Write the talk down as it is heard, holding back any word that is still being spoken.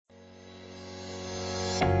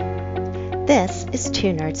This is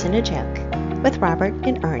Two Nerds and a Joke with Robert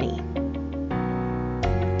and Ernie.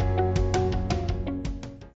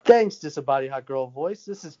 Thanks, Disembodied Hot Girl Voice.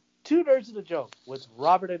 This is Two Nerds and a Joke with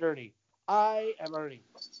Robert and Ernie. I am Ernie.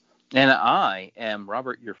 And I am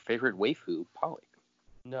Robert, your favorite waifu, Polly.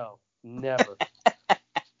 No, never.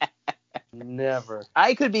 Never.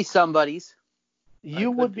 I could be somebody's.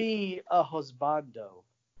 You would be a husbando.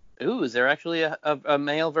 Ooh, is there actually a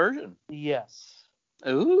male version? Yes.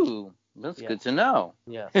 Ooh, that's good to know.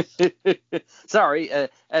 Yes. Sorry,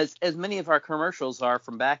 as many of our commercials are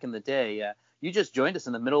from back in the day, you just joined us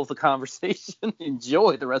in the middle of the conversation.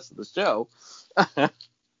 Enjoy the rest of the show.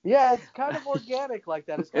 Yeah, it's kind of organic like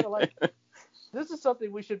that. It's kind of like, this is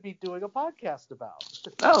something we should be doing a podcast about.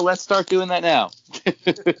 Oh, let's start doing that now.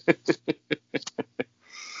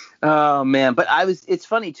 Oh, man. But it's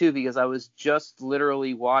funny, too, because I was just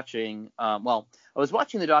literally watching, I was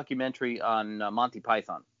watching the documentary on Monty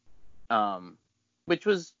Python, which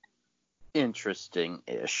was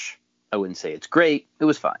interesting-ish. I wouldn't say it's great. It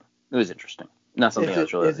was fine. It was interesting. Not something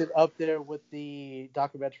else really. Is it up there with the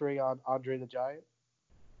documentary on Andre the Giant?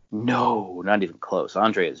 No, not even close.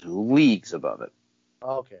 Andre is leagues above it.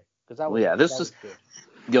 Okay. That was good.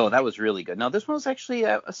 Yo, that was really good. Now, this one was actually,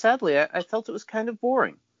 sadly, I felt it was kind of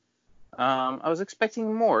boring. I was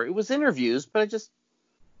expecting more. It was interviews, but I just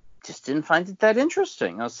didn't find it that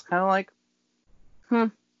interesting. I was kind of like,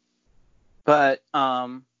 But,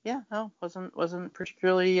 wasn't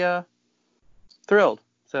particularly thrilled.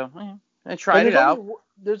 So, I tried it out.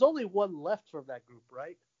 There's only one left from that group,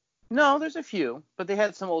 right? No, there's a few, but they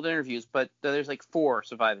had some old interviews, but there's like 4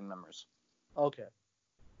 surviving members. Okay.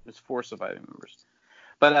 There's 4 surviving members.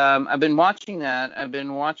 But I've been watching that. I've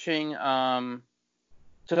been watching so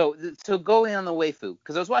going on the waifu,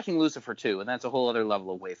 because I was watching Lucifer too, and that's a whole other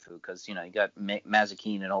level of waifu, because you got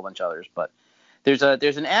Mazikeen and a whole bunch of others. But there's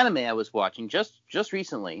an anime I was watching just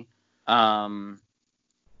recently. I'm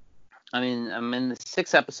in the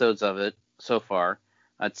 6 episodes of it so far.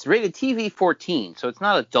 It's rated TV 14, so it's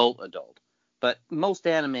not adult, but most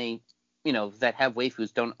anime, that have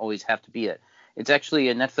waifus don't always have to be it. It's actually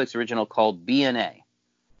a Netflix original called BNA.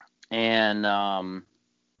 And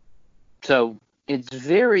so it's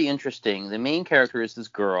very interesting. The main character is this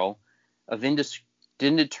girl of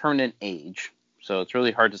indeterminate age, so it's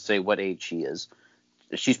really hard to say what age she is.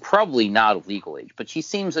 She's probably not of legal age, but she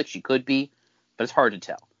seems like she could be, but it's hard to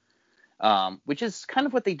tell. Which is kind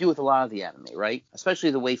of what they do with a lot of the anime, right?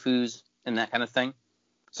 Especially the waifus and that kind of thing.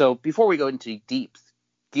 So before we go into deep,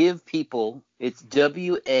 give people, it's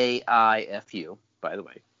WAIFU, by the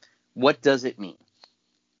way. What does it mean?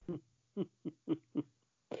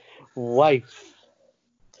 Wife.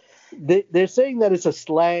 They're saying that it's a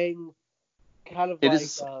slang, kind of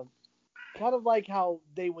like how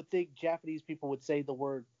they would think Japanese people would say the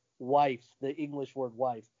word wife, the English word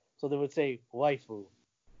wife. So they would say waifu.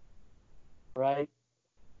 Right?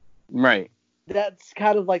 Right. That's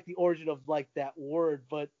kind of like the origin of like that word,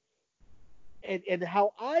 but and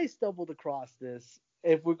how I stumbled across this,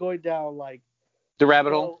 if we're going down like the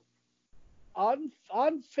rabbit hole on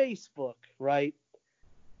Facebook, right?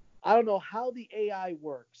 I don't know how the AI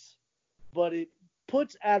works, but it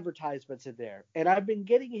puts advertisements in there, and I've been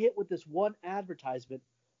getting hit with this one advertisement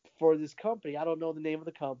for this company. I don't know the name of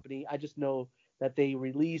the company. I just know that they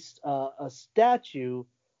released a statue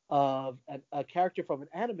of a character from an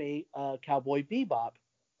anime, Cowboy Bebop,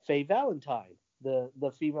 Faye Valentine, the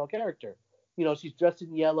female character. She's dressed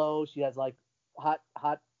in yellow. She has like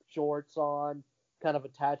hot shorts on, kind of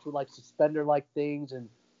attached with like suspender like things, and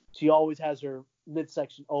she always has her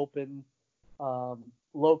midsection open,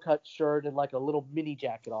 low cut shirt and like a little mini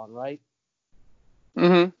jacket on, right?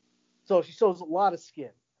 Mm-hmm. So she shows a lot of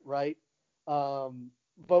skin, right? But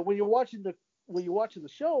when you're watching the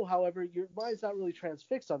show, however, your mind's not really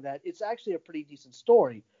transfixed on that. It's actually a pretty decent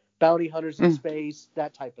story. Bounty hunters in space,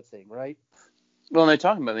 that type of thing, right? Well, they're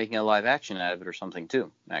talking about making a live action out of it or something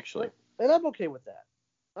too, actually. And I'm okay with that.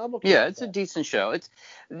 Yeah, it's a decent show. It's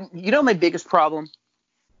my biggest problem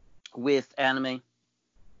with anime,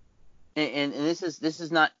 and this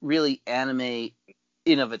is not really anime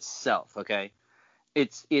in of itself, okay?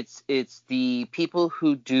 It's the people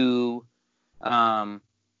who do the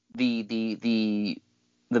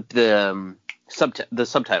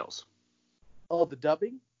subtitles. Oh, the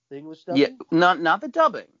dubbing? The English dubbing? Yeah, not the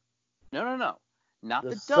dubbing. No. Not the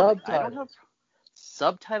dubbing. Subtitles. I don't have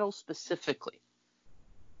subtitles specifically.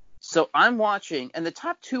 So I'm watching, and the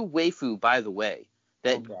top 2 waifu, by the way,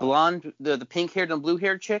 that blonde, the pink-haired and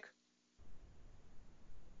blue-haired chick.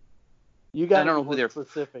 You got. I don't know who they're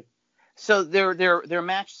specific. So they're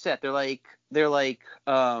match set. They're like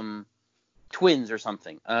twins or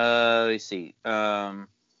something. Let me see.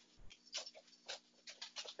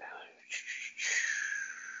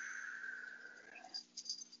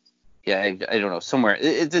 Yeah, I don't know. Somewhere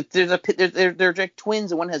they're like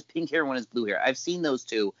twins, and one has pink hair and one has blue hair. I've seen those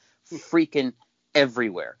two freaking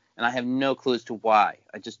everywhere, and I have no clue as to why.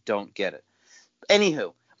 I just don't get it.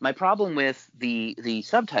 Anywho, my problem with the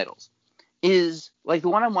subtitles is like the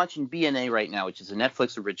one I'm watching BNA right now, which is a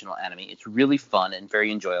Netflix original anime. It's really fun and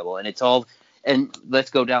very enjoyable, and it's all. And let's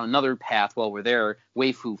go down another path while we're there.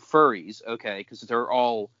 Waifu furries, okay, because they're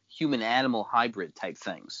all human-animal hybrid type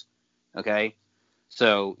things, okay.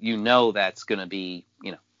 So that's going to be,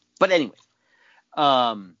 But anyway,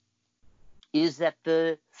 is that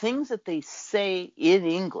the things that they say in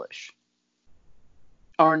English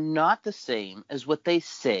are not the same as what they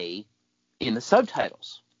say in the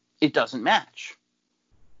subtitles. It doesn't match.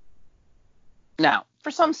 Now,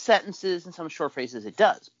 for some sentences and some short phrases, it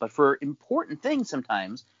does. But for important things,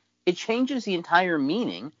 sometimes it changes the entire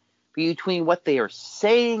meaning between what they are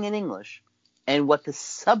saying in English and what the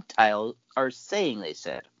subtitles are saying they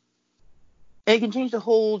said. And it can change the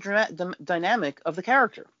whole the dynamic of the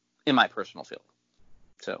character, in my personal feeling.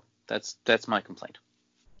 So that's my complaint.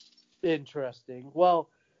 Interesting. Well,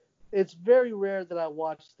 it's very rare that I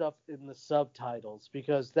watch stuff in the subtitles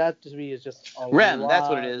because that to me is just a Rem, lot. that's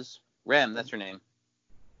what it is. Rem, that's her name.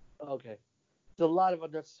 Okay. It's a lot of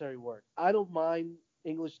unnecessary work. I don't mind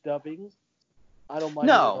English dubbing. I don't mind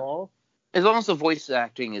it at all. As long as the voice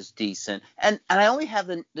acting is decent. And I only have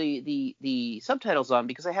the subtitles on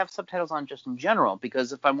because I have subtitles on just in general.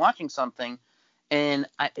 Because if I'm watching something and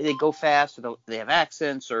they go fast or they have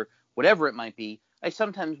accents or whatever it might be, I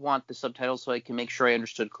sometimes want the subtitles so I can make sure I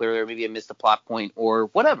understood clearly or maybe I missed a plot point or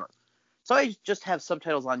whatever. So I just have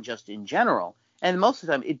subtitles on just in general. And most of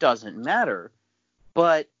the time it doesn't matter.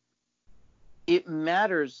 But it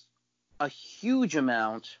matters a huge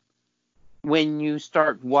amount when you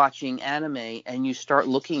start watching anime and you start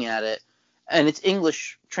looking at it and it's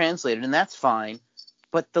English translated, and that's fine,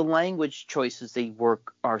 but the language choices they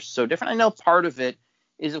work are so different. I know part of it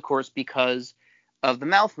is, of course, because of the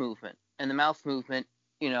mouth movement, and the mouth movement,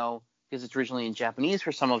 because it's originally in Japanese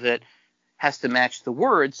for some of it, has to match the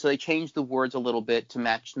words, so they change the words a little bit to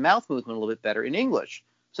match the mouth movement a little bit better in English.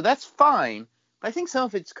 So that's fine, but I think some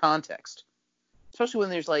of it's context, especially when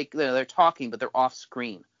there's they're talking but they're off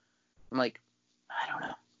screen. I'm like, I don't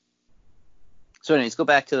know. So anyways, go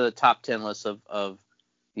back to the top 10 list of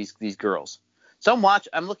these girls. So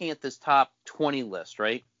I'm looking at this top 20 list,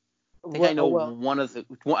 right? I think I know one of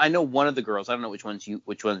the girls. I don't know which ones you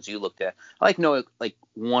looked at. I know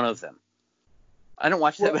one of them. I don't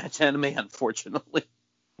watch that much anime, unfortunately.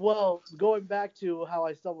 Well, going back to how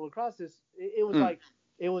I stumbled across this, it was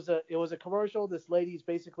it was a commercial. This lady's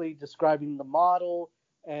basically describing the model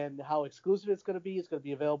and how exclusive it's going to be. It's going to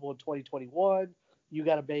be available in 2021. You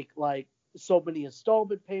got to make so many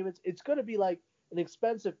installment payments. It's going to be like an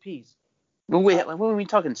expensive piece. Well, wait, when we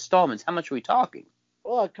talk installments, how much are we talking?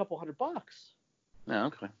 Well, a couple $100. Oh,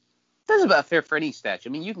 okay. That's about fair for any statue.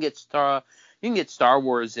 I mean, you can get Star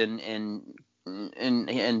Wars and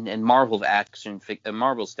Marvel action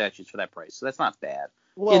Marvel statues for that price. So that's not bad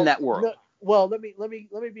in that world. Let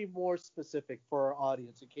me be more specific for our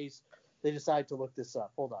audience in case they decide to look this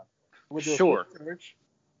up. Hold on. We'll do Sure. A quick search.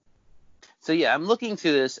 So yeah, I'm looking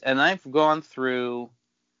through this, and I've gone through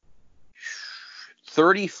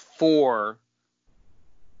 34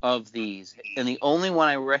 of these, and the only one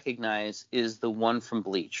I recognize is the one from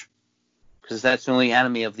Bleach, because that's the only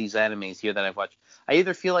anime of these animes here that I've watched. I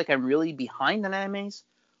either feel like I'm really behind on animes,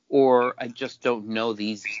 or I just don't know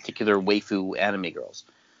these particular waifu anime girls.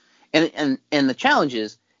 And the challenge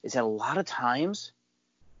is that a lot of times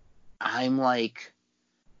I'm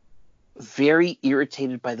very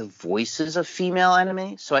irritated by the voices of female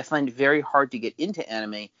anime, so I find it very hard to get into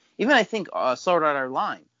anime. Even I think Sword Art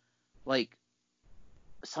Online,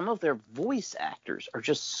 some of their voice actors are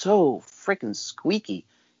just so freaking squeaky.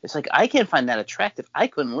 It's I can't find that attractive. I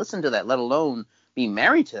couldn't listen to that, let alone be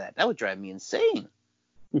married to that. That would drive me insane.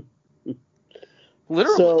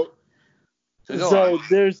 Literally. So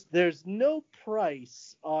there's no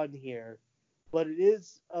price on here, but it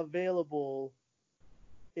is available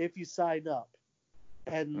if you sign up.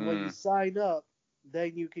 And when you sign up,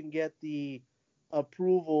 then you can get the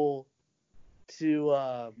approval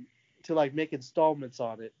to make installments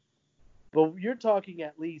on it. But you're talking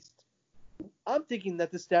at least, I'm thinking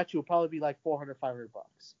that this statue will probably be $400, $500.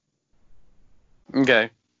 Okay.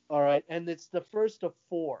 All right, and it's the first of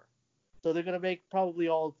 4. So they're going to make probably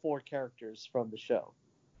all 4 characters from the show.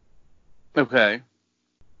 Okay.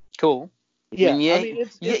 Cool. Yeah, I yay. mean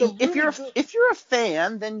it's a really good. If you're a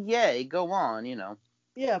fan, then yay, go on.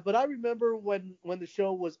 Yeah, but I remember when the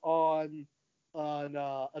show was on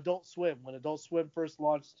Adult Swim, when Adult Swim first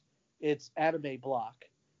launched its anime block,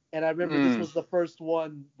 and I remember this Mm, was the first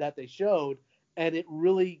one that they showed, and it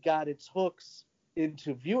really got its hooks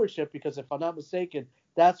into viewership because if I'm not mistaken,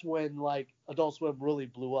 that's when like Adult Swim really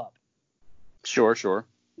blew up. sure.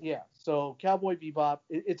 Yeah, so Cowboy Bebop,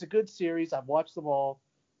 it's a good series. I've watched them all.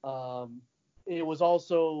 Um, it was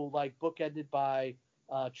also like bookended by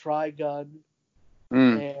Trigun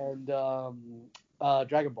Mm, and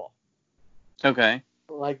Dragon Ball, okay.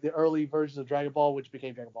 like the early versions of Dragon Ball, which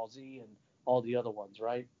became Dragon Ball Z and all the other ones,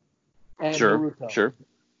 right? And Sure. Naruto, Sure.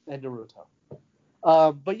 and Naruto.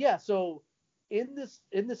 But yeah, so in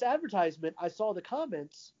this advertisement, I saw the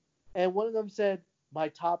comments, and one of them said my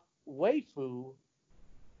top waifu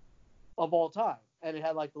of all time, and it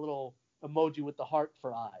had like the little emoji with the heart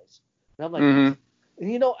for eyes. And I'm like,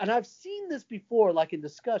 Mm-hmm. and I've seen this before, like in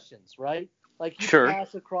discussions, right? Like you Sure.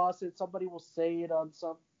 pass across it, somebody will say it on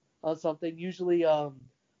something. Usually, a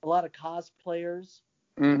lot of cosplayers,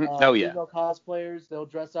 Mm-hmm. Oh yeah. female cosplayers, they'll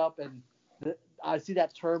dress up, and I see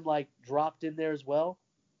that term like dropped in there as well.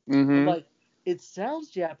 I'm Mm-hmm. like, it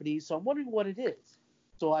sounds Japanese, so I'm wondering what it is.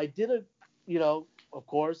 So I did of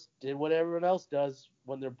course, did what everyone else does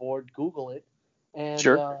when they're bored, Google it, and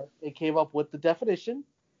Sure. it came up with the definition,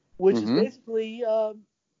 which is Mm-hmm.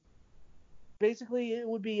 basically it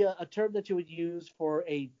would be a term that you would use for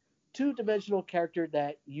a two-dimensional character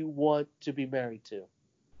that you want to be married to.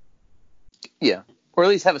 Yeah. Or at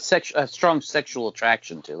least have a strong sexual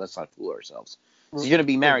attraction to. Let's not fool ourselves. So you're gonna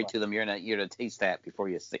be Pretty married much. to them. You're gonna taste that before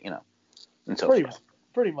and so Pretty forth. much.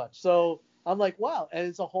 Pretty much. So I'm like, wow, and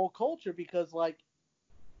it's a whole culture because like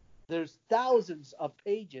there's thousands of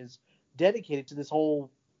pages dedicated to this whole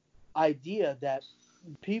idea that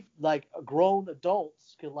people like grown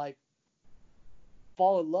adults could like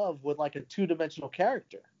fall in love with like a two-dimensional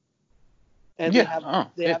character, and they Yeah. have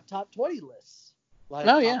Oh. they Yeah. have top 20 lists, like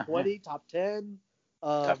Oh top yeah. Yeah. 20, top 10.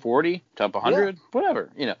 Top 40, top Yeah, 100,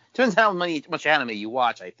 whatever. Depends how much anime you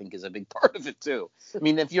watch. I think is a big part of it too. I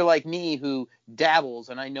mean, if you're like me who dabbles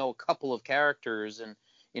and I know a couple of characters and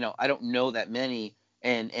I don't know that many,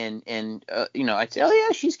 and I'd say, oh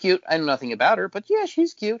yeah, she's cute. I know nothing about her, but yeah,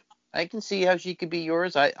 she's cute. I can see how she could be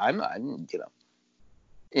yours. I'm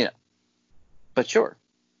but sure,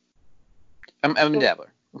 I'm a so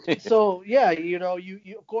dabbler. so yeah, you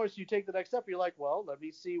of course you take the next step. You're like, well, let me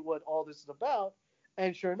see what all this is about,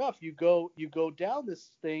 and sure enough, you go down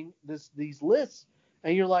this thing, these lists,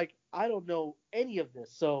 and you're like, I don't know any of this.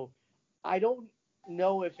 So I don't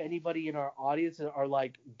know if anybody in our audience are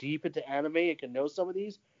like deep into anime and can know some of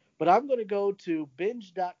these, but I'm going to go to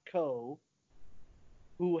binge.co,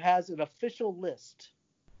 who has an official list,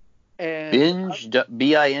 and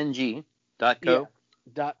Bing.co. yeah,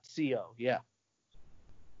 .co, yeah,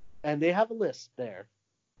 and they have a list there,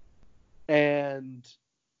 and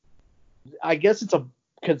I guess it's a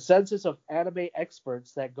consensus of anime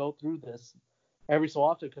experts that go through this every so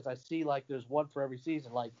often because I see like there's one for every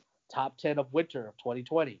season, like top 10 of winter of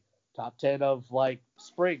 2020, top 10 of like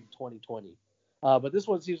spring 2020. But this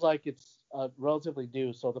one seems like it's relatively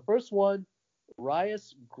new. So the first one,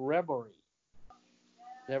 Rias Gremory.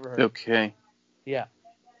 Never heard. Okay. Yeah.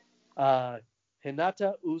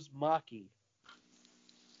 Hinata Uzumaki.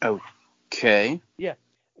 Okay. Yeah.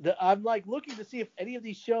 I'm like looking to see if any of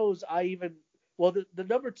these shows I even. Well, the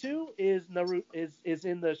number two is Naruto is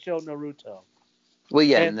in the show Naruto. Well,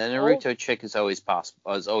 yeah, And and the Naruto chick is always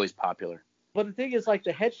popular. but the thing is, like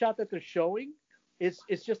the headshot that they're showing, it's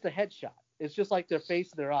just a headshot. It's just like their face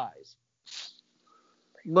and their eyes.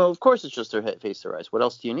 Well, of course it's just their face, their eyes. What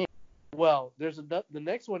else do you need? Well, the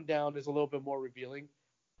next one down is a little bit more revealing.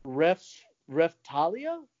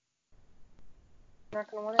 Reftalia.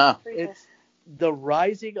 It's the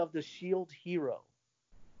Rising of the Shield Hero.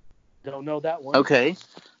 Don't know that one. Okay.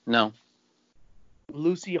 No.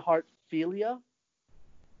 Lucy Heartfilia.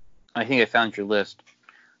 I think I found your list.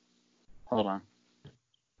 Hold on.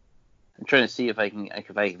 I'm trying to see if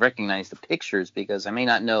I recognize the pictures because I may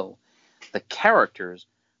not know the characters,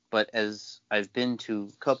 but as I've been to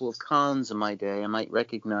a couple of cons in my day, I might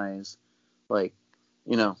recognize, like,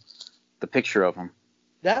 the picture of them.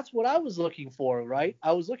 That's what I was looking for, right?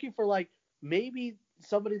 I was looking for like maybe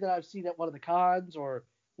somebody that I've seen at one of the cons or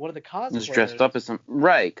one of the cosplayers. Just dressed up as some,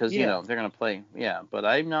 right? Because Yeah. they're gonna play. Yeah, but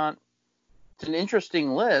I'm not. It's an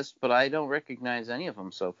interesting list, but I don't recognize any of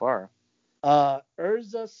them so far.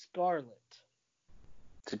 Urza Scarlet.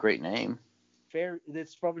 It's a great name.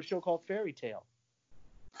 It's from a show called Fairy Tail.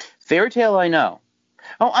 Fairy Tail, I know.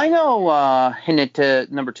 Oh, I know Hinata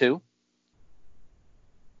number 2.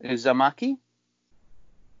 Uzumaki?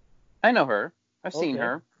 I know her. I've seen Okay.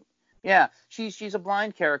 her. Yeah, she's a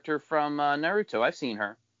blind character from Naruto. I've seen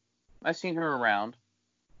her. I've seen her around.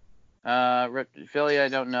 Philly, I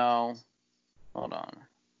don't know. Hold on.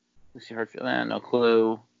 Lucy Hartfield, no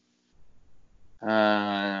clue.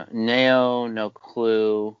 Neo, no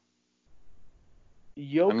clue.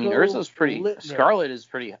 Yoko I mean, Urza's pretty. Littner. Scarlet is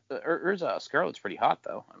pretty. Scarlet's pretty hot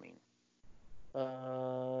though. I mean,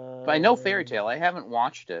 but I know Fairy Tail. I haven't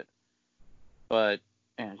watched it, but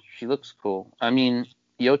she looks cool. I mean,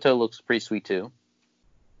 Yoto looks pretty sweet too.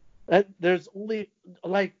 There's only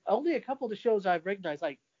a couple of the shows I've recognized,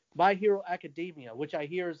 like My Hero Academia, which I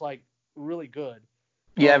hear is like really good.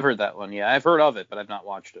 Yeah, I've heard that one. Yeah, I've heard of it, but I've not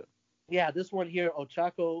watched it. Yeah, this one here,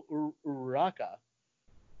 Ochako Uraka.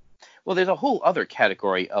 Well, there's a whole other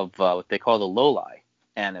category of what they call the loli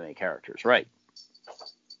anime characters, right?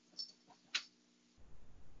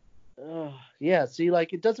 Yeah, see,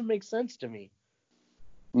 like it doesn't make sense to me.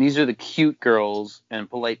 And these are the cute girls and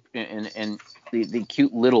polite and the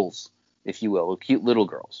cute littles, if you will, the cute little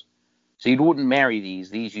girls. So you wouldn't marry these.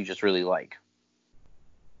 These you just really like.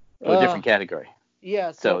 A different category.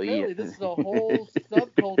 Yeah, so apparently this is a whole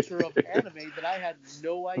subculture of anime that I had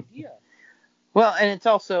no idea. Well, and it's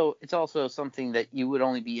also something that you would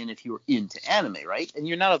only be in if you were into anime, right? And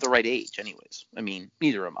you're not of the right age, anyways. I mean,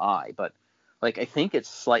 neither am I, but like I think it's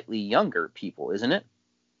slightly younger people, isn't it?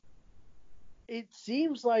 It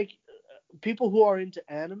seems like people who are into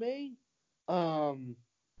anime are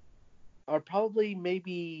probably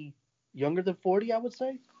maybe younger than 40, I would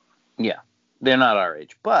say. Yeah, they're not our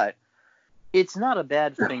age, but it's not a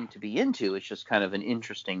bad thing to be into. It's just kind of an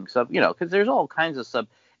interesting because there's all kinds of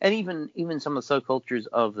and even some of the subcultures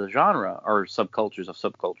of the genre are subcultures of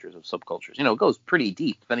subcultures of subcultures. It goes pretty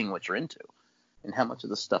deep depending on what you're into and how much of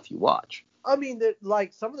the stuff you watch. I mean,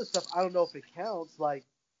 like some of the stuff, I don't know if it counts, like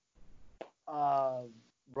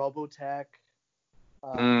Robotech,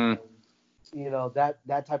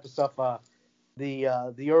 that type of stuff.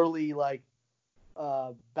 The early like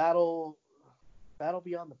Battle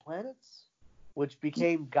Beyond the Planets, which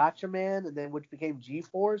became Gatchaman and then which became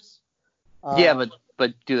G-Force. Yeah,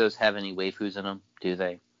 but do those have any waifus in them? Do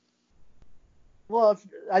they? Well,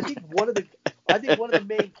 I think one of the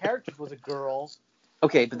main characters was a girl.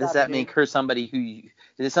 Okay, but does that make her somebody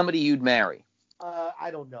you'd marry? I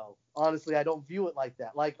don't know. Honestly, I don't view it like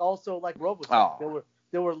that. Like also like Robotech,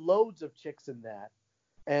 there were loads of chicks in that,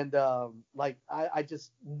 and I just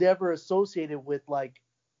never associated with like,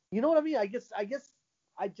 you know what I mean? I guess I just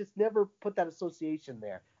never put that association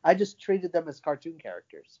there. I just treated them as cartoon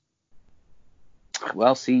characters.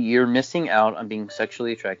 Well, see, you're missing out on being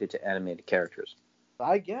sexually attracted to animated characters.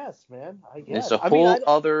 I guess, man. I guess. It's a whole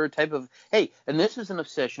other type of... Hey, and this is an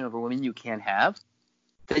obsession over women you can't have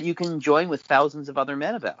that you can join with thousands of other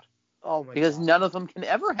men about. Oh, my because God. None of them can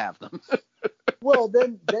ever have them. Well,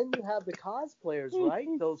 then you have the cosplayers, right?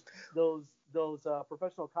 Those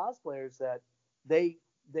professional cosplayers that they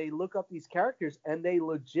look up these characters and they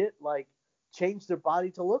legit, like, change their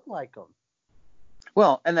body to look like them.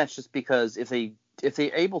 Well, and that's just because if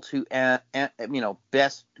they're able to,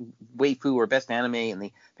 best waifu or best anime, and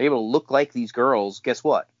they're able to look like these girls, guess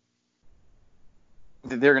what?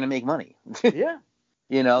 They're going to make money. Yeah.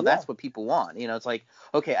 That's what people want. It's like,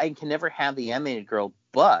 okay, I can never have the animated girl,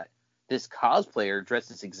 but this cosplayer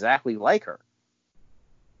dresses exactly like her.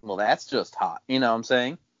 Well, that's just hot. You know what I'm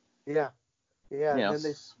saying? Yeah. Yeah. And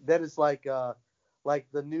then it's like the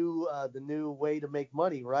new way to make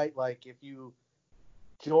money, right? Like if you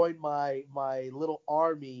join my little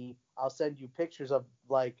army, I'll send you pictures of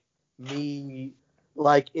like me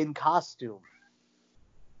like in costume.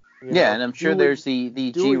 And I'm sure there's the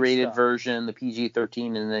G-rated version, the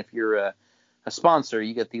PG-13, and if you're a sponsor,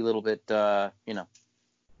 you get the little bit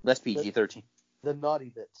less PG-13. The naughty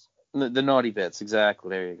bits. The naughty bits,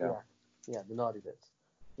 exactly. There you go. Yeah, the naughty bits.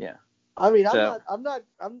 Yeah. I mean,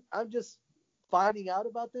 I'm just finding out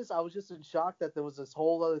about this. I was just in shock that there was this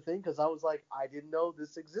whole other thing because I was like, I didn't know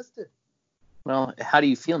this existed. Well, how do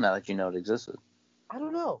you feel now that you know it existed? I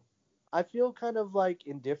don't know. I feel kind of like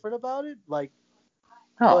indifferent about it. Like,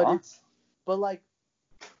 but like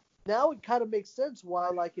now it kind of makes sense why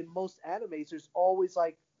like in most animes there's always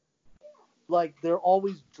like they're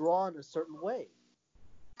always drawn a certain way.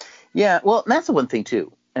 Yeah, well, that's the one thing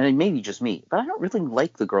too. And it may be just me, but I don't really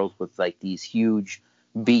like the girls with like these huge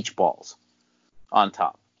beach balls on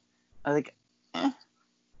top. I think, I'd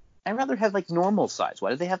rather have like normal size.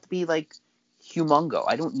 Why do they have to be like humongo?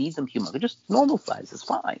 I don't need them humongo. Just normal size is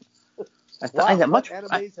fine. What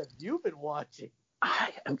animes have you been watching?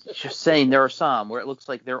 I'm just saying there are some where it looks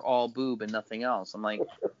like they're all boob and nothing else. I'm like,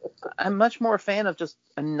 I'm much more a fan of just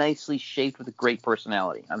a nicely shaped with a great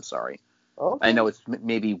personality. I'm sorry. Okay. I know it's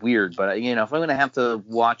maybe weird, but if I'm going to have to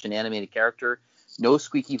watch an animated character, no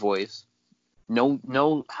squeaky voice,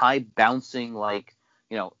 no high bouncing like,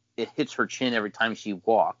 it hits her chin every time she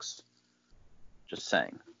walks. Just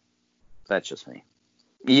saying. That's just me.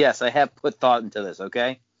 Yes, I have put thought into this,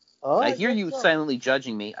 okay? I hear you silently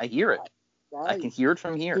judging me. I hear it. I can hear it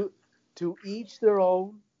from here. To each their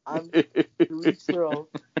own. To each their own.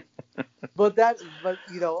 But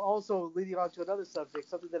also leading on to another subject,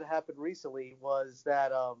 something that happened recently was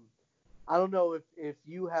that I don't know if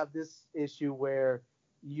you have this issue where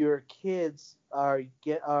your kids are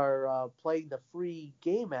playing the free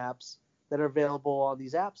game apps that are available on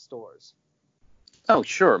these app stores. Oh,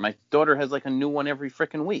 sure. My daughter has like a new one every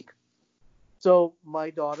frickin' week. So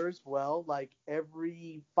my daughter as well, like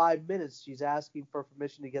every 5 minutes, she's asking for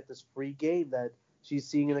permission to get this free game that she's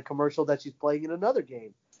seeing in a commercial that she's playing in another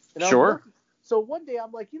game. And sure. So one day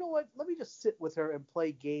I'm like, you know what? Let me just sit with her and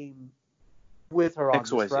play game with her on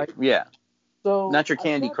this, right? Yeah. So not your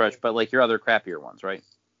Candy Crush, but like your other crappier ones, right?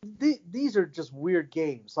 These are just weird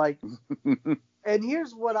games. Like, and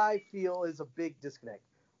here's what I feel is a big disconnect.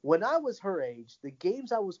 When I was her age, the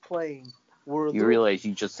games I was playing were. You realize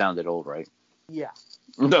you just sounded old, right? Yeah.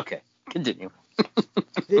 Okay, continue.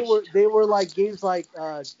 They were like games like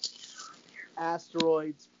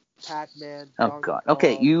Asteroids, Pac-Man. Oh God.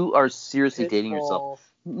 Okay, you are seriously dating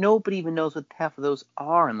yourself. Nobody even knows what half of those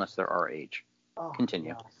are unless they're our age. Oh,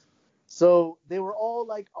 continue. Gosh. So they were all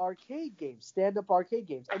like arcade games, stand-up arcade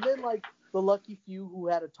games, and then like the lucky few who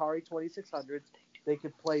had Atari 2600s, they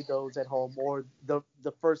could play those at home, or the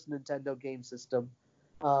first Nintendo game system.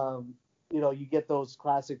 You get those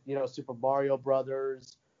classic, Super Mario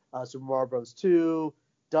Brothers, Super Mario Bros. 2,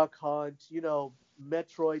 Duck Hunt,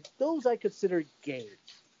 Metroid. Those I consider games.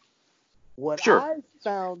 What I've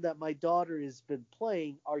found that my daughter has been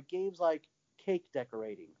playing are games like cake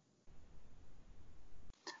decorating.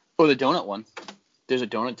 Oh, the donut one. There's a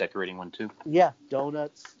donut decorating one too. Yeah,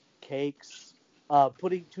 donuts, cakes,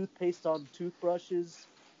 putting toothpaste on toothbrushes,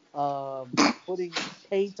 putting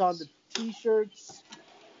paint on the T-shirts.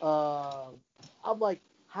 I'm like,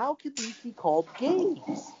 how can these be called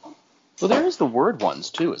games? Well, there is the word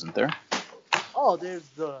ones too, isn't there? Oh, there's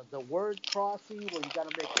the word crossing where you got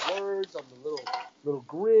to make words on the little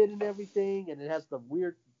grid and everything, and it has the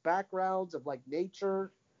weird backgrounds of like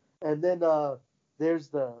nature, and then there's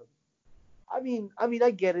the, I mean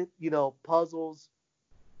I get it, puzzles.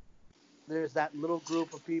 There's that little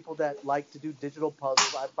group of people that like to do digital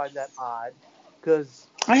puzzles. I find that odd because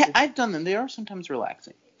I've done them. They are sometimes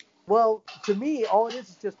relaxing. Well, to me, all it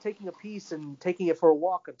is just taking a piece and taking it for a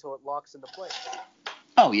walk until it locks into place.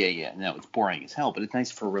 Oh, yeah. No, it's boring as hell, but it's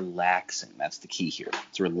nice for relaxing. That's the key here.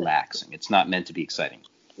 It's relaxing. It's not meant to be exciting.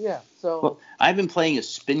 Yeah, so... Well, I've been playing a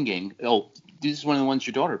spin game. Oh, this is one of the ones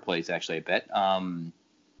your daughter plays, actually, I bet.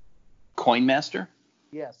 Coin Master?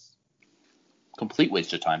 Yes. Complete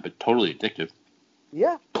waste of time, but totally addictive.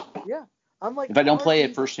 Yeah. I'm like... If I don't play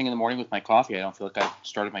it first thing in the morning with my coffee, I don't feel like I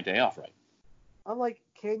started my day off right. I'm like,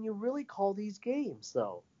 can you really call these games,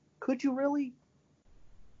 though? Could you really?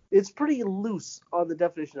 It's pretty loose on the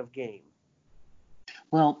definition of game.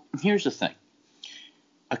 Well, here's the thing.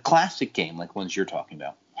 A classic game, like ones you're talking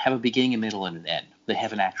about, have a beginning, a middle, and an end. They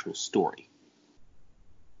have an actual story.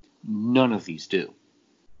 None of these do.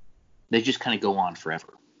 They just kind of go on forever.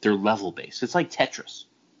 They're level-based. It's like Tetris.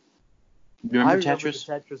 You remember Tetris?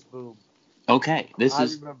 The Tetris boom. Okay, this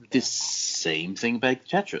is the same thing about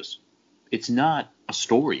Tetris. It's not a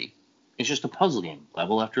story. It's just a puzzle game,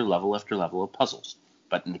 level after level after level of puzzles.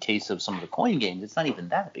 But in the case of some of the coin games, it's not even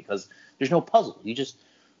that because there's no puzzle. You just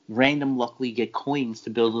random luckily get coins to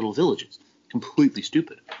build little villages. Completely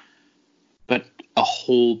stupid. But a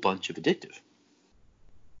whole bunch of addictive.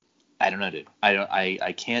 I don't know, dude.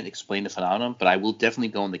 I can't explain the phenomenon, but I will definitely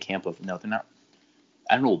go in the camp of no, they're not.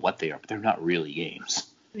 I don't know what they are, but they're not really games.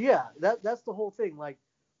 Yeah, that's the whole thing. Like,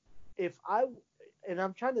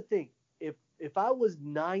 I'm trying to think. If I was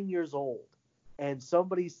 9 years old and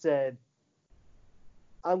somebody said,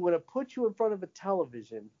 I'm going to put you in front of a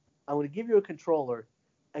television, I'm going to give you a controller,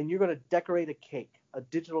 and you're going to decorate a cake, a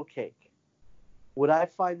digital cake, would I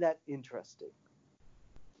find that interesting?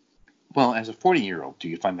 Well, as a 40-year-old, do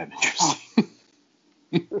you find that interesting?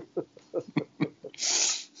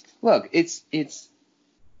 Look, it's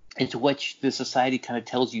what the society kind of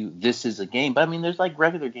tells you this is a game. But, I mean, there's like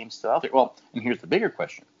regular games still out there. Well, and here's the bigger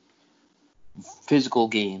question. Physical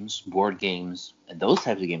games, board games, and those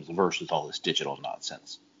types of games versus all this digital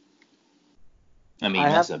nonsense. I mean,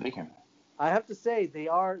 that's a big one. I have to say they're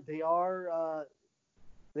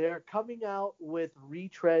coming out with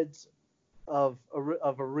retreads of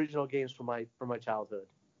original games from my childhood,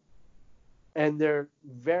 and they're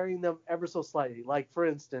varying them ever so slightly. Like for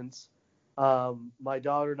instance, my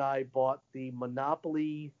daughter and I bought the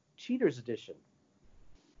Monopoly Cheaters Edition.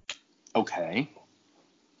 Okay.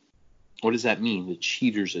 What does that mean, the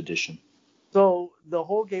Cheaters Edition? So the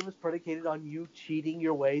whole game is predicated on you cheating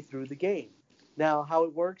your way through the game. Now, how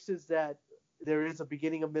it works is that there is a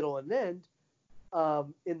beginning, a middle, and end.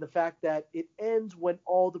 In the fact that it ends when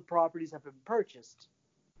all the properties have been purchased,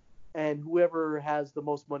 and whoever has the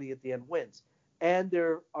most money at the end wins. And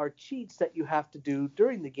there are cheats that you have to do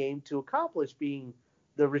during the game to accomplish being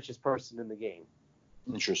the richest person in the game.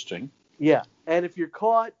 Interesting. Yeah, and if you're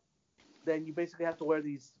caught, then you basically have to wear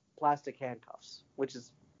these plastic handcuffs, which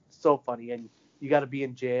is so funny, and you got to be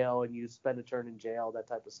in jail, and you spend a turn in jail, that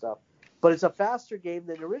type of stuff. But it's a faster game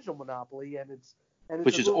than the original Monopoly, and it's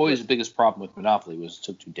which is always the biggest problem with Monopoly, was it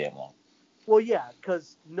took too damn long. Well, yeah,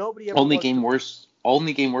 because nobody ever. Only game worse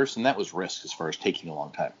than that was Risk, as far as taking a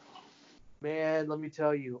long time. Man, let me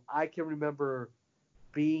tell you, I can remember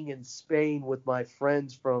being in Spain with my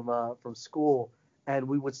friends from school, and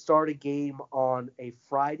we would start a game on a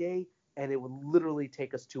Friday, and it would literally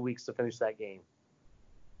take us 2 weeks to finish that game.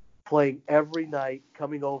 Playing every night,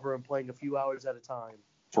 coming over and playing a few hours at a time.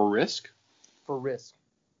 For Risk? For Risk.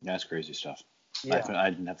 That's crazy stuff. Yeah. I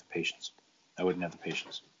didn't have the patience. I wouldn't have the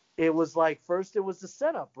patience. It was like, first it was the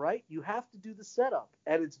setup, right? You have to do the setup,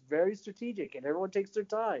 and it's very strategic, and everyone takes their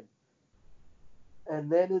time.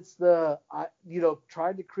 And then it's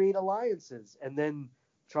trying to create alliances, and then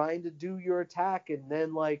trying to do your attack, and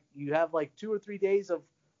then like you have like 2 or 3 days of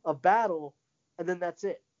battle, and then that's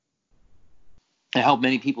it. And how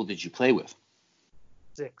many people did you play with?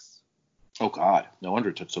 6. Oh God, no wonder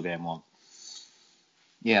it took so damn long.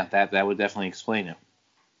 Yeah, that would definitely explain it.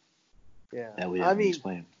 Yeah, that would definitely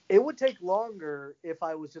explain it. It would take longer if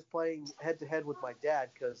I was just playing head to head with my dad,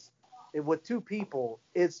 because with 2 people,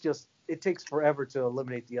 it takes forever to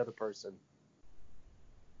eliminate the other person.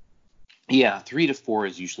 Yeah, 3 to 4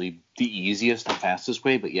 is usually the easiest and fastest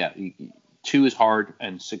way, but yeah, 2 is hard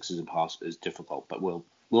and 6 is difficult, but we'll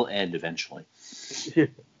end eventually.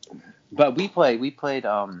 But we played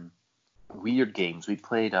weird games. We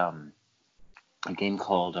played a game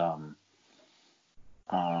called something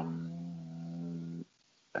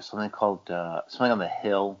on the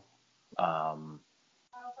Hill.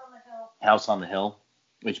 House on the Hill,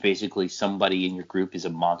 which basically somebody in your group is a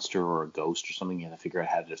monster or a ghost or something. You have to figure out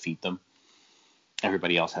how to defeat them.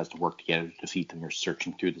 Everybody else has to work together to defeat them. You're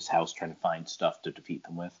searching through this house trying to find stuff to defeat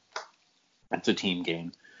them with. It's a team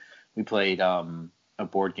game. We played a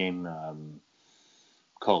board game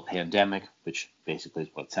called Pandemic, which basically is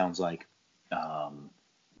what it sounds like. And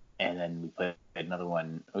then we played another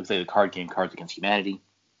one. We played a card game, Cards Against Humanity.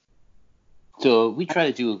 So we try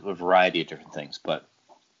to do a variety of different things, but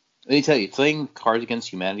let me tell you, playing Cards Against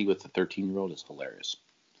Humanity with a 13-year-old is hilarious.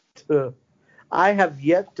 I have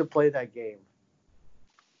yet to play that game.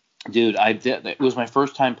 Dude, it was my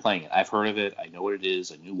first time playing it. I've heard of it. I know what it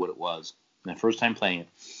is. I knew what it was. My first time playing it.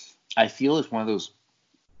 I feel it's one of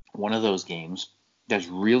those games that's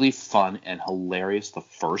really fun and hilarious the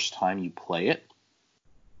first time you play it.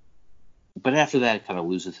 But after that, it kind of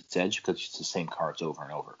loses its edge because it's the same cards over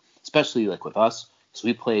and over. Especially like with us, because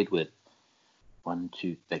we played with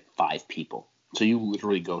 5 people. So you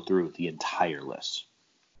literally go through the entire list.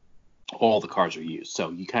 All the cards are used.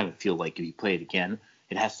 So you kind of feel like if you play it again,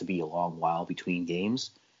 it has to be a long while between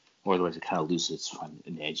games, or otherwise it kind of loses its fun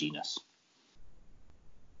and edginess.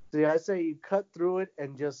 See, I say you cut through it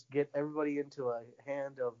and just get everybody into a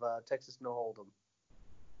hand of Texas No Hold'em.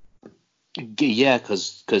 Yeah,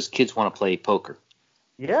 because kids want to play poker.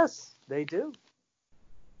 Yes, they do.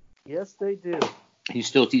 Yes, they do. Are you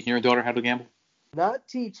still teaching your daughter how to gamble? Not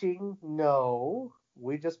teaching, no.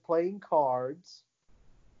 We're just playing cards.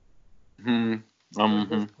 We're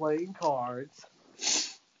just playing cards.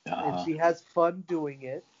 And she has fun doing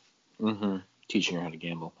it. Mm-hmm. Teaching her how to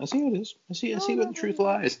gamble. I see what it is. I see where the truth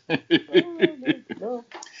lies. No.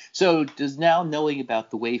 So does now knowing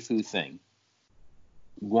about the waifu thing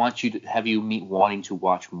have you wanting to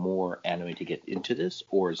watch more anime to get into this,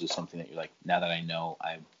 or is this something that you're like, now that I know,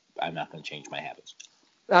 I'm not going to change my habits?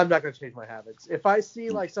 I'm not going to change my habits. If I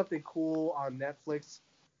see like something cool on Netflix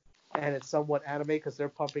and it's somewhat anime, because they're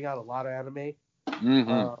pumping out a lot of anime,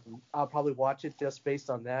 I'll probably watch it just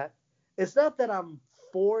based on that. It's not that I'm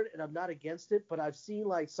for it and I'm not against it, but I've seen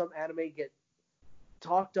like some anime get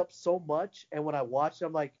talked up so much, and when I watch it,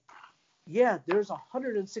 I'm like, yeah, there's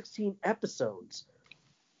 116 episodes.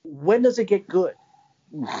 When does it get good?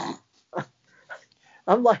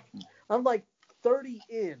 I'm like 30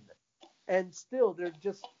 in, and still they're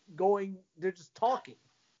just talking.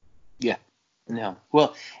 Yeah. No.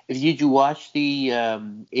 Well, did you watch the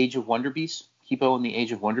Age of Wonder Beasts? Kipo and the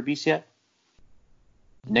Age of Wonder Beasts yet?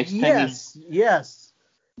 Next time Yes.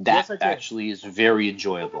 that Yes, I did. actually is very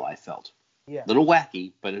enjoyable, I felt. Yeah. A little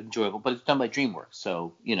wacky, but enjoyable. But it's done by DreamWorks,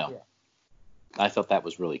 so, I thought that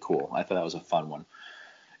was really cool. I thought that was a fun one.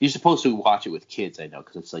 You're supposed to watch it with kids, I know,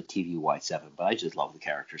 because it's like TVY7, but I just love the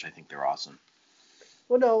characters. I think they're awesome.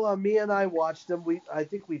 Well, no, me and I watched them. I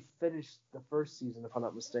think we finished the first season, if I'm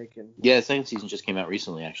not mistaken. Yeah, the second season just came out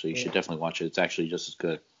recently, actually. You should definitely watch it. It's actually just as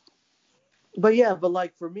good. But yeah,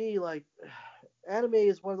 like for me, like anime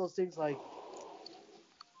is one of those things like,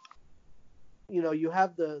 you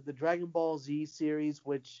have the Dragon Ball Z series,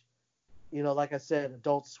 which, like I said,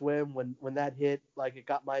 Adult Swim, when that hit, like it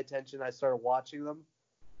got my attention. I started watching them.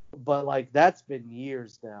 But like that's been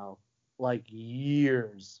years now. Like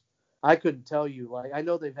years. I couldn't tell you. Like I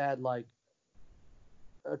know they've had like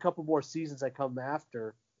a couple more seasons that come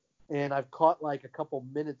after, and I've caught like a couple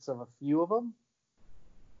minutes of a few of them,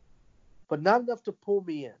 but not enough to pull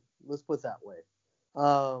me in. Let's put it that way.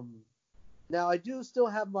 Now I do still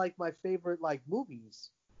have like my favorite like movies,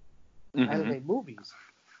 anime movies.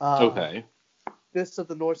 Okay. Fist of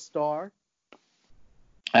the North Star.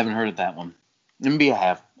 I haven't heard of that one. Maybe I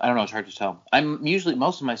have. I don't know. It's hard to tell.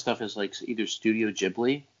 Most of my stuff is like either Studio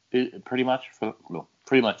Ghibli, pretty much.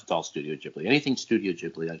 Pretty much it's all Studio Ghibli. Anything Studio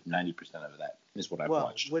Ghibli, like 90% of that is what I've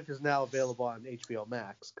watched. Which is now available on HBO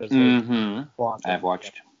Max. I've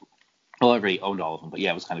watched. Well, I already owned all of them, but yeah,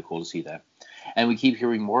 it was kind of cool to see that. And we keep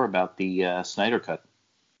hearing more about the Snyder Cut.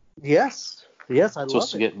 Yes, I love it.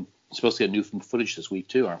 Supposed to get new footage this week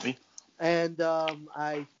too, aren't we? And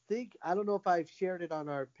I don't know if I've shared it on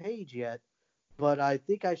our page yet, but I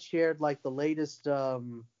think I shared like the latest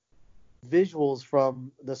visuals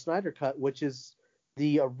from the Snyder Cut, which is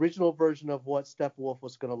the original version of what Steppenwolf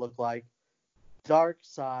was going to look like,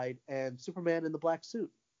 Darkseid, and Superman in the black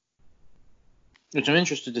suit. Which I'm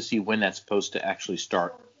interested to see when that's supposed to actually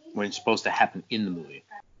start, when it's supposed to happen in the movie.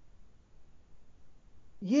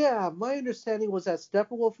 Yeah, my understanding was that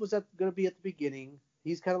Steppenwolf was going to be at the beginning.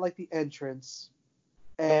 He's kind of like the entrance.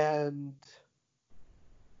 And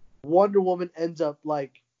Wonder Woman ends up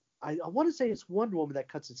like, I want to say it's Wonder Woman that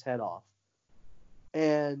cuts his head off.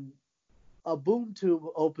 And a boom tube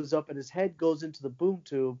opens up and his head goes into the boom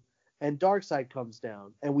tube and Darkseid comes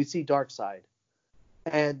down and we see Darkseid.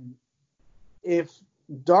 And if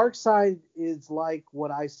Darkseid is like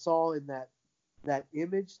what I saw in that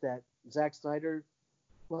image that Zack Snyder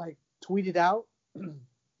like tweeted out,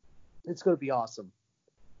 it's going to be awesome.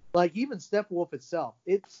 Like even Steppenwolf itself,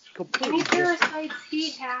 it's completely Any parasites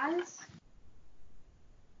he has?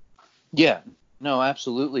 Yeah, no,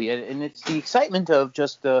 absolutely, and it's the excitement of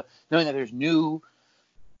just knowing that there's new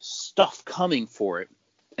stuff coming for it,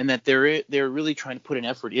 and that they're really trying to put an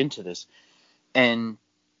effort into this, and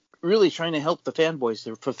really trying to help the fanboys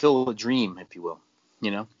to fulfill a dream, if you will.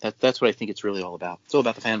 That's what I think it's really all about. It's all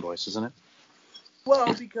about the fanboys, isn't it?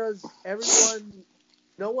 Well, because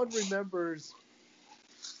no one remembers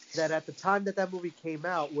that at the time that movie came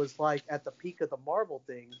out was like at the peak of the Marvel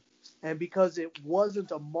thing, and because it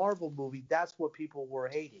wasn't a Marvel movie, that's what people were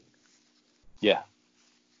hating. Yeah.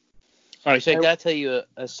 All right, so I gotta tell you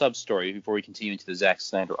a sub story before we continue into the Zack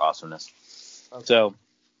Snyder awesomeness. Okay. So,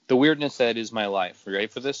 the weirdness that is my life. You ready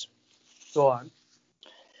for this? Go on.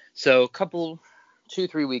 So,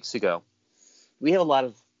 2-3 weeks ago, we have a lot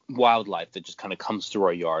of wildlife that just kind of comes through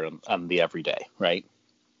our yard on the everyday, right?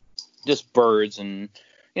 Just birds and,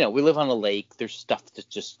 we live on a lake. There's stuff that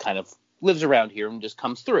just kind of lives around here and just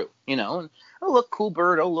comes through, and oh, look, cool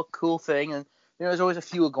bird. Oh, look, cool thing. And, there's always a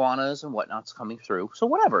few iguanas and whatnots coming through. So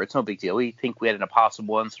whatever, it's no big deal. We think we had an opossum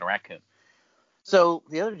once and a raccoon. So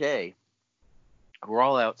the other day, we're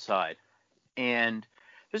all outside, and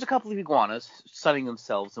there's a couple of iguanas sunning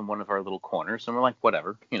themselves in one of our little corners, and we're like,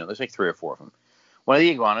 whatever. There's like 3 or 4 of them. One of the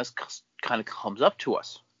iguanas kind of comes up to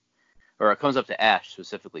us, or it comes up to Ash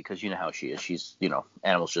specifically, because you know how she is. She's,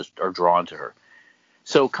 animals just are drawn to her.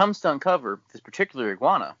 So comes to uncover this particular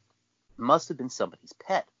iguana must have been somebody's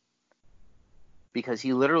pet, because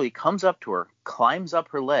he literally comes up to her, climbs up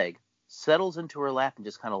her leg, settles into her lap, and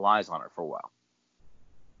just kind of lies on her for a while.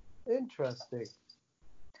 Interesting.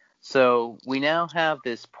 So we now have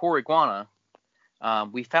this poor iguana.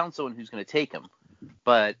 We found someone who's going to take him,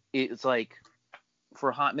 but it's like for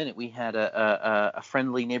a hot minute we had a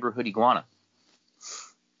friendly neighborhood iguana.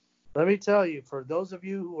 Let me tell you, for those of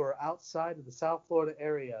you who are outside of the South Florida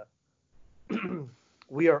area,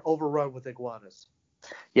 we are overrun with iguanas.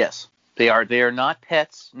 Yes. They are not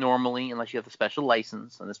pets normally unless you have the special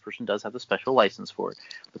license, and this person does have the special license for it.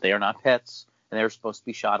 But they are not pets, and they're supposed to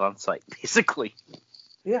be shot on sight, basically.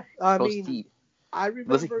 Yeah, I mean, I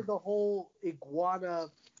remember the whole iguana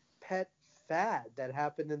pet fad that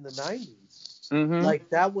happened in the 90s. Mm-hmm. Like,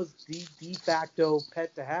 that was the de facto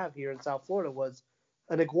pet to have here in South Florida was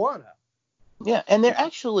an iguana. Yeah, and they're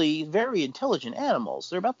actually very intelligent animals.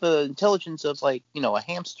 They're about the intelligence of, like, a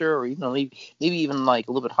hamster, or maybe even like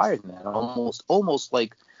a little bit higher than that, almost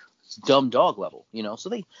like dumb dog level. So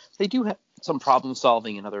they do have some problem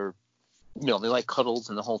solving and other, they like cuddles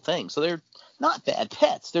and the whole thing. So they're not bad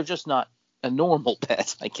pets. They're just not a normal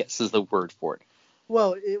pet, I guess is the word for it.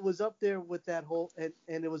 Well, it was up there with that whole,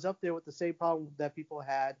 and it was up there with the same problem that people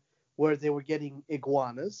had where they were getting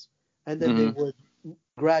iguanas, and then they would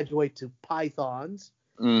graduate to pythons,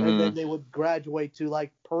 and then they would graduate to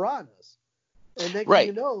like piranhas. And then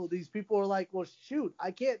these people are like, well, shoot,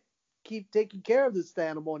 I can't keep taking care of this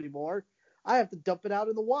animal anymore. I have to dump it out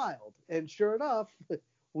in the wild. And sure enough,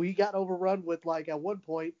 we got overrun with, like, at one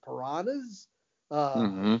point, piranhas.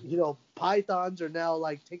 Pythons are now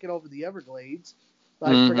like taking over the Everglades.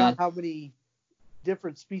 I forgot how many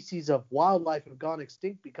different species of wildlife have gone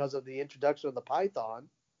extinct because of the introduction of the python.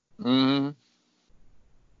 Mm-hmm.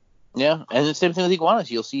 Yeah, and the same thing with iguanas.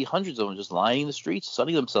 You'll see hundreds of them just lying in the streets,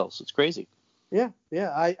 sunning themselves. It's crazy. Yeah.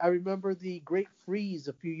 I remember the Great Freeze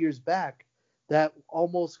a few years back that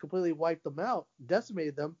almost completely wiped them out,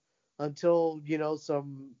 decimated them, until,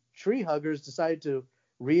 some tree huggers decided to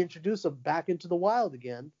reintroduce them back into the wild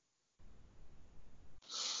again.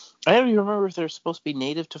 I don't even remember if they're supposed to be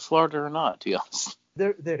native to Florida or not, to be honest.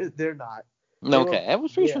 They're not. Okay, I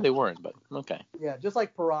was pretty sure they weren't, but okay. Yeah, just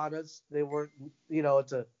like piranhas, they weren't.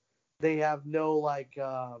 They have no like.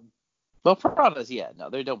 Well, piranhas,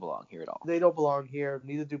 they don't belong here at all. They don't belong here.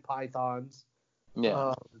 Neither do pythons.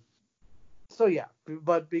 Yeah.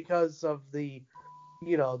 But because of the,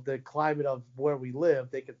 the climate of where we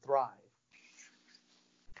live, they can thrive.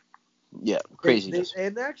 Yeah, craziness.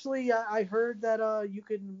 And actually, I heard that you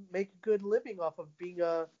can make a good living off of being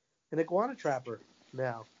an iguana trapper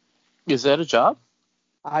now. Is that a job?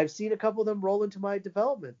 I've seen a couple of them roll into my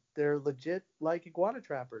development. They're legit like iguana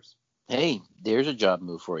trappers. Hey, there's a job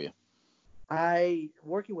move for you.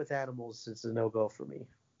 Working with animals is a no-go for me.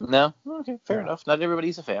 No? Okay, fair enough. Not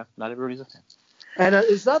everybody's a fan. And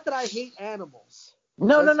it's not that I hate animals.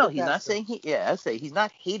 No. He's not saying he's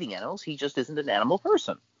not hating animals. He just isn't an animal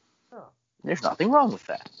person. Oh. There's nothing wrong with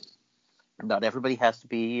that. Not everybody has to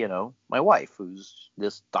be, my wife, who's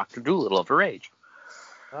this Dr. Doolittle of her age.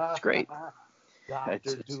 It's great.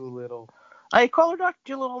 Dr. Doolittle. I call her Dr.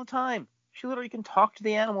 Doolittle all the time. She literally can talk to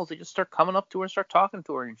the animals. They just start coming up to her and start talking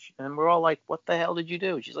to her. And we're all like, what the hell did you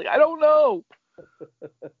do? She's like, I don't know.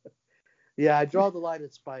 Yeah, I draw the line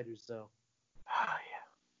at spiders, though.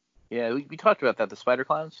 Yeah, we talked about that, the spider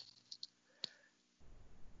clowns.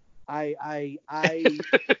 I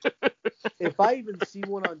if I even see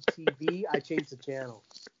one on TV, I change the channel.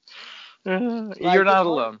 You're not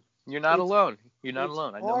alone. You're not alone.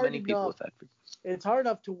 I know many people with that. It's hard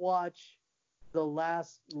enough to watch the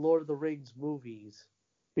last Lord of the Rings movies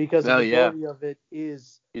because the majority of it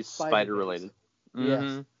is spider related. Mm-hmm.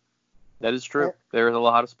 Yes. That is true. There's a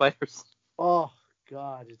lot of spiders. Oh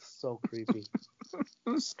God, it's so creepy.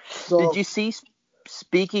 Did you see?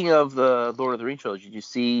 Speaking of the Lord of the Rings trilogy, did you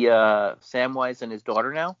see Samwise and his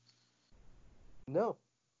daughter now? No.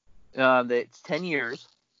 It's 10 years,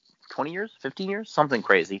 20 years, 15 years, something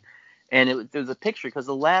crazy. And there's a picture because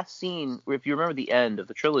the last scene, if you remember the end of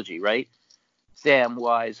the trilogy, right?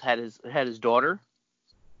 Samwise had his daughter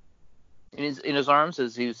in his arms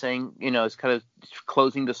as he was saying, it's kind of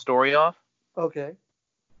closing the story off. Okay.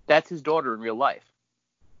 That's his daughter in real life.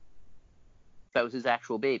 That was his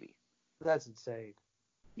actual baby. That's insane.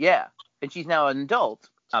 Yeah, and she's now an adult.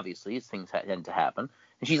 Obviously, as things tend to happen,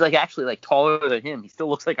 and she's actually taller than him. He still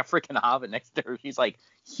looks like a freaking hobbit next to her. She's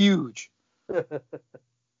huge.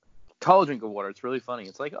 Tall drink of water. It's really funny.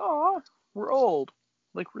 It's oh, we're old.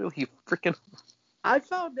 Really freaking. I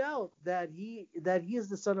found out that he is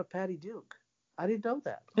the son of Patty Duke. I didn't know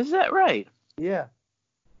that. Is that right? Yeah.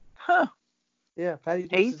 Huh. Yeah, Patty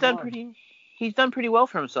Duke. He's done pretty well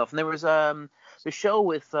for himself. And there was the show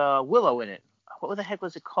with Willow in it. What the heck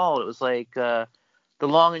was it called? It was The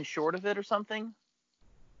Long and Short of It or something.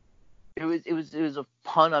 It was a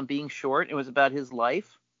pun on being short. It was about his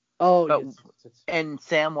life. Oh, yes. And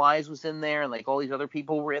Samwise was in there, and all these other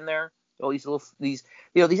people were in there. All these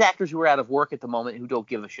actors who are out of work at the moment who don't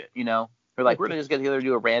give a shit. They're we're gonna just get together and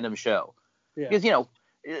do a random show. Yeah. Because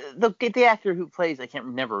the actor who plays, I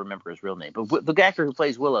can't never remember his real name, but the actor who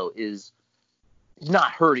plays Willow is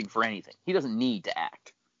not hurting for anything. He doesn't need to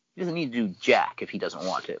act. He doesn't need to do jack if he doesn't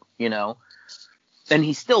want to, you know? And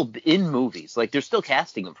he's still in movies. Like, they're still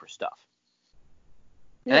casting him for stuff.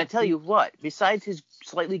 And I tell you what, besides his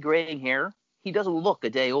slightly graying hair, he doesn't look a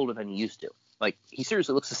day older than he used to. Like, he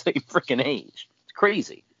seriously looks the same freaking age. It's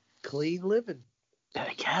crazy. Clean living.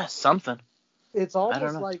 I guess, something. It's don't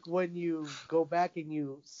almost know. like when you go back and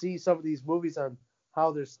you see some of these movies on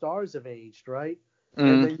how their stars have aged, right?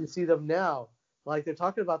 And then you see them now. Like, they're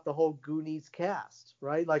talking about the whole Goonies cast,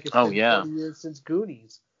 right? Like, it's been 20 years since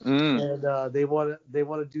Goonies. And they want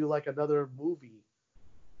to do, like, another movie,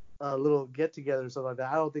 a little get-together or something like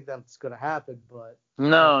that. I don't think that's going to happen, but...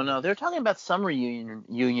 No. They're talking about some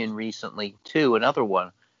reunion recently, too. Another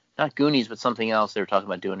one. Not Goonies, but something else they were talking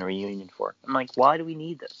about doing a reunion for. I'm like, why do we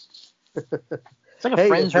need this? It's like a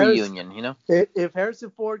Friends reunion, you know? If Harrison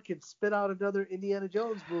Ford can spit out another Indiana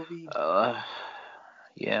Jones movie...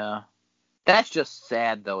 yeah. That's just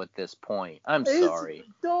sad, though, at this point. I'm sorry.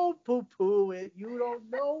 Don't poo-poo it. You don't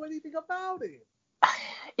know anything about it.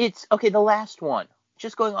 It's, okay, the last one.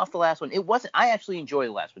 Just going off the last one. It wasn't, I actually enjoyed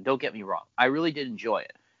the last one. Don't get me wrong. I really did enjoy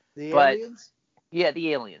it. Aliens? Yeah,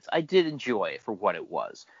 the aliens. I did enjoy it for what it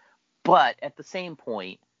was. But at the same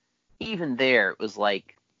point, even there, it was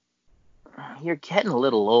like, you're getting a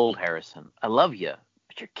little old, Harrison. I love you,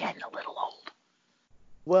 but you're getting a little old.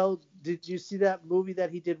 Well, did you see that movie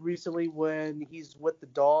that he did recently when he's with the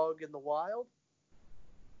dog in the wild?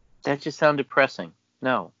 That just sounded depressing.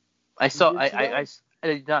 No. I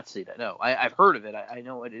did not see that. No. I've heard of it. I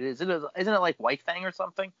know what it is. Isn't it like White Fang or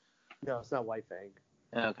something? No, it's not White Fang.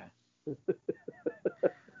 Okay.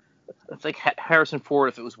 It's like Harrison Ford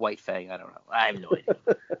if it was White Fang. I don't know. I have no idea.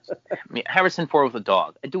 I mean, Harrison Ford with a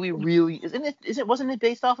dog. Do we really? Wasn't it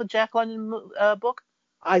based off a Jack London book?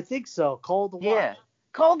 I think so. Call of the Wild. Yeah.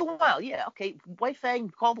 Call of the Wild. Yeah. Okay. White Fang,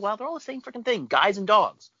 Call of the Wild. They're all the same freaking thing. Guys and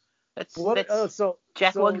dogs. That's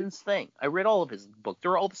Jack London's thing. I read all of his books.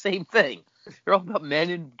 They're all the same thing. They're all about men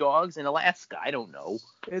and dogs in Alaska. I don't know.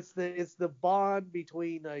 It's the bond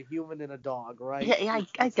between a human and a dog, right? Yeah,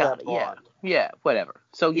 I got it. Yeah. Yeah, whatever.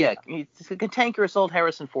 So yeah, it's a cantankerous old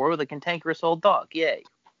Harrison Ford with a cantankerous old dog. Yay.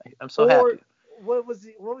 I'm so happy. What was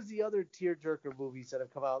the other tearjerker movies that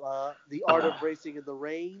have come out? The Art of Racing in the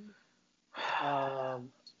Rain.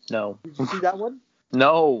 No. Did you see that one?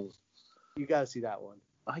 No. You gotta see that one.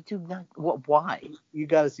 I do not. What? Why? You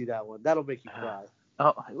gotta see that one. That'll make you cry.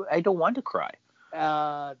 Oh, I don't want to cry.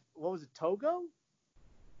 What was it, Togo?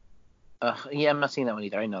 Yeah, I'm not seeing that one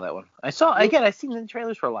either. I know that one. I've seen the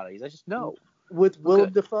trailers for a lot of these. I just know. With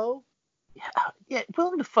Willem Dafoe? Yeah,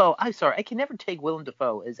 Willem Dafoe. I'm sorry, I can never take Willem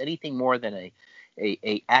Dafoe as anything more than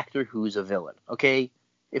a actor who's a villain. Okay,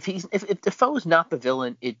 if Dafoe's not the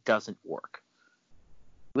villain, it doesn't work.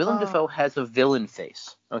 Willem Dafoe has a villain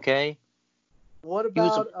face. Okay. What about? He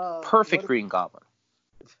was a perfect Green Goblin.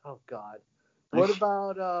 Oh God. What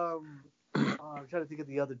about I'm trying to think of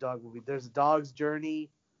the other dog movie. There's a Dog's Journey.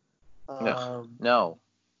 No.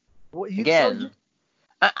 Again,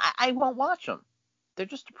 I won't watch them. They're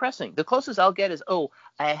just depressing. The closest I'll get is,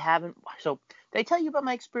 I haven't. So, did I tell you about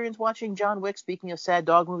my experience watching John Wick, speaking of sad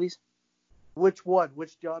dog movies? Which one?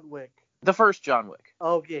 Which John Wick? The first John Wick.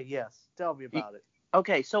 Okay, yes. Tell me about it.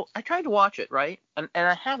 Okay, so I tried to watch it, right? And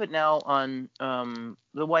I have it now on,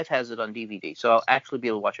 the wife has it on DVD, so I'll actually be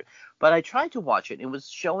able to watch it. But I tried to watch it. It was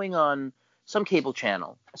showing on some cable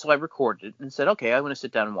channel. So I recorded it and said, okay, I'm going to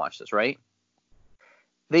sit down and watch this, right?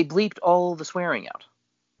 They bleeped all the swearing out.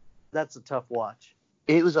 That's a tough watch.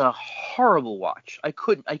 It was a horrible watch. I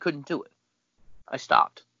couldn't do it. I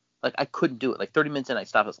stopped. Like, I couldn't do it. Like, 30 minutes in, I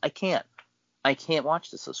stopped. I can't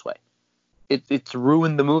watch this way. It's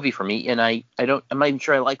ruined the movie for me, and I'm not even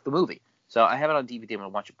sure I like the movie. So I have it on DVD. I'm going to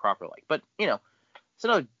watch it properly. But, it's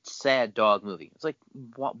another sad dog movie. It's like,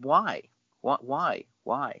 why? Why?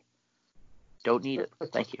 Don't need it.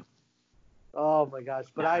 Thank you. Oh, my gosh.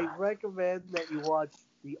 But I recommend that you watch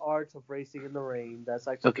The Art of Racing in the Rain. That's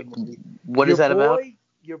actually a good movie. What is that about?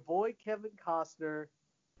 Your boy Kevin Costner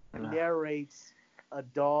narrates a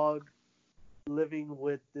dog living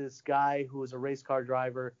with this guy who is a race car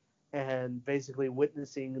driver and basically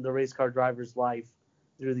witnessing the race car driver's life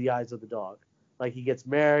through the eyes of the dog. Like, he gets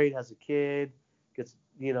married, has a kid, gets,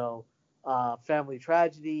 family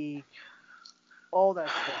tragedy, all that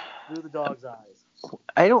stuff through the dog's eyes.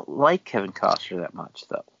 I don't like Kevin Costner that much,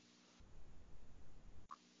 though.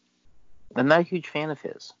 I'm not a huge fan of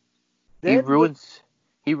his. He ruined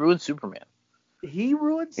Superman. He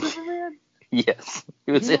ruined Superman? Yes.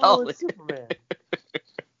 He ruined Superman.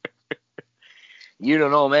 You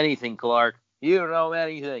don't know him anything, Clark. You don't know him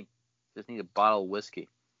anything. Just need a bottle of whiskey.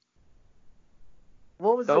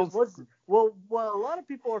 What was So- it? Well, a lot of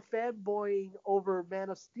people are fanboying over Man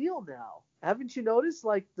of Steel now. Haven't you noticed?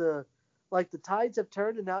 Like the tides have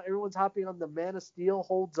turned, and now everyone's hopping on the Man of Steel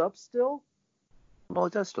holds up still, Well,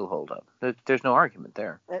 it does still hold up. There's no argument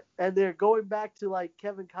there. and they're going back to like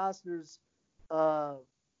Kevin Costner's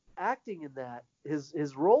acting in that,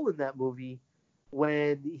 his role in that movie,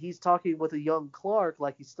 when he's talking with a young Clark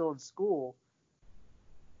like he's still in school.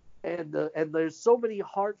 And there's so many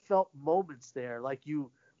heartfelt moments there. Like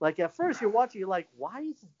at first you're watching, you're like, why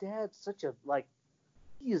is his dad such a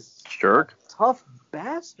he is Jerk. a tough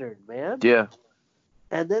bastard, man. Yeah.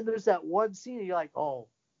 And then there's that one scene, and you're like, oh,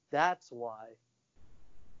 that's why.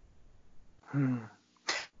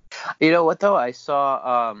 You know what though? I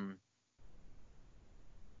saw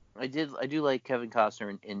I do like Kevin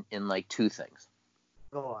Costner in like two things.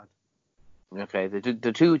 Go on. Okay, the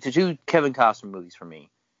two Kevin Costner movies for me.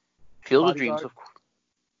 Field of Bodyguard? Dreams,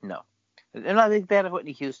 no. I'm not a big fan of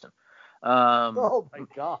Whitney Houston. Oh my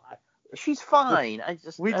God. She's fine.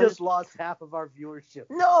 We just lost half of our viewership.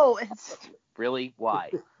 No, it's really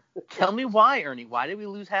why? Tell me why, Ernie. Why did we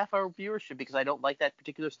lose half our viewership? Because I don't like that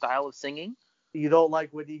particular style of singing. You don't like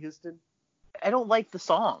Whitney Houston? I don't like the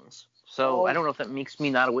songs. So Oh. I don't know if that makes me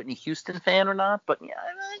not a Whitney Houston fan or not, but yeah,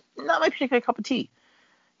 not my particular cup of tea.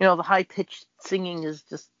 You know, the high pitched singing is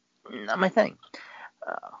just not my thing.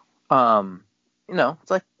 You know,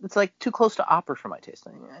 it's like too close to opera for my taste.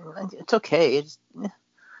 It's okay. It's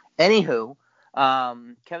anywho.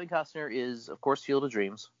 Kevin Costner is of course Field of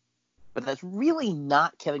Dreams, but that's really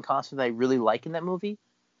not Kevin Costner that I really like in that movie.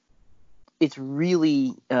 It's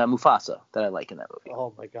really Mufasa that I like in that movie.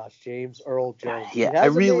 Oh my gosh, James Earl Jones. Yeah, He has I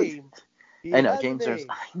a really- name. He I know has a James Earl. name.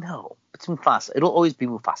 I know it's Mufasa. It'll always be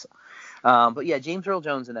Mufasa. But yeah, James Earl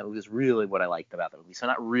Jones in that movie is really what I liked about the movie. So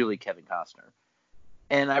not really Kevin Costner.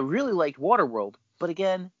 And I really liked Waterworld, but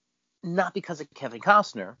again, not because of Kevin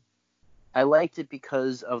Costner. I liked it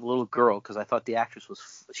because of the little girl, because I thought the actress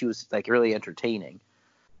was like really entertaining.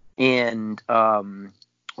 And what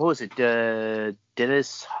was it?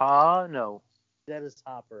 Dennis No. Dennis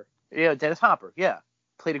Hopper. Yeah, Dennis Hopper. Yeah,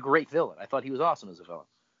 played a great villain. I thought he was awesome as a villain.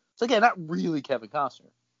 So again, not really Kevin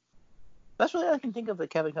Costner. That's really all I can think of that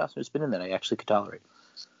Kevin Costner's been in that I actually could tolerate.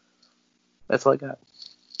 That's all I got.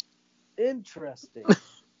 Interesting.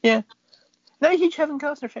 Yeah. Not a huge Kevin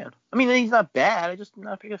Costner fan. I mean, he's not bad. I just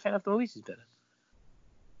not a big fan of the movies he's been in.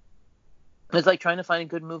 It's like trying to find a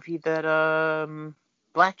good movie that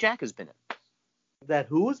Black Jack has been in. That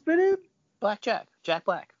who's been in? Black Jack. Jack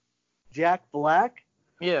Black. Jack Black?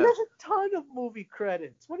 Yeah. He has a ton of movie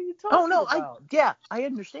credits. What are you talking Oh, no. about? I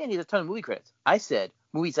understand he has a ton of movie credits. I said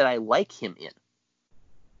movies that I like him in.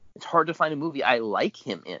 It's hard to find a movie I like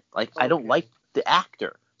him in. Like, I don't Okay. like the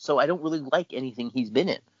actor, so I don't really like anything he's been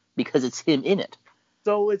in because it's him in it.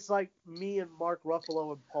 So it's like me and Mark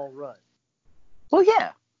Ruffalo and Paul Rudd. Well,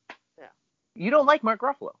 yeah. Yeah. You don't like Mark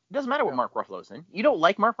Ruffalo. It doesn't matter what No. Mark Ruffalo's in. You don't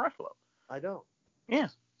like Mark Ruffalo. I don't. Yeah.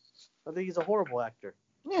 I think he's a horrible actor.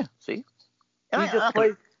 Yeah, see?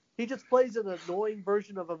 He just plays an annoying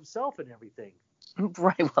version of himself and everything.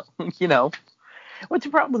 Right, well, you know. What's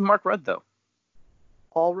the problem with Mark Rudd, though?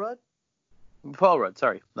 Paul Rudd? Paul Rudd,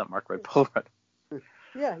 sorry. Not Mark Rudd, Paul Rudd.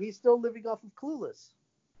 Yeah, he's still living off of Clueless.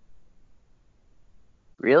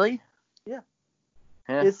 Really? Yeah.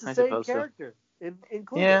 I It's the same suppose so. character in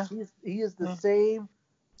Clueless. Yeah. He is the Yeah. same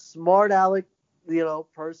smart aleck,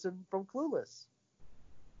 person from Clueless.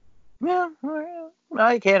 Yeah, well,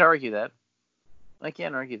 I can't argue that.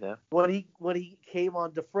 When he came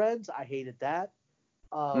on to Friends, I hated that.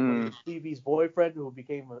 When he was Phoebe's boyfriend, who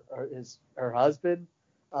became her husband,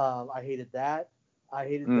 I hated that. I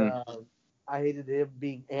hated him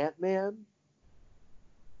being Ant-Man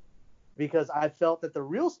because I felt that the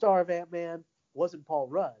real star of Ant-Man wasn't Paul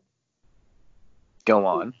Rudd. Go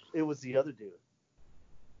on. It was the other dude.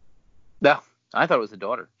 No, I thought it was the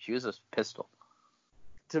daughter. She was a pistol.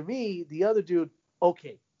 To me, the other dude,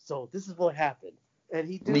 okay, so this is what happened. And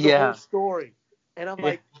he did the Yeah. whole story. And I'm Yeah.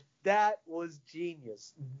 like, that was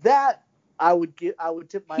genius. That I would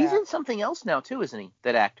tip my He's hat. in something else now, too, isn't he?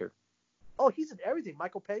 That actor. Oh, he's in everything.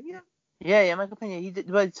 Michael Pena, Yeah, Michael Pena. He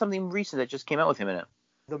did but something recent that just came out with him in it.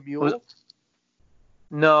 the mule.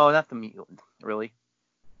 No, not the mule. Really?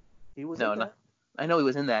 He was No, in no. that. I know he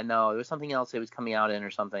was in that. No, there was something else he was coming out in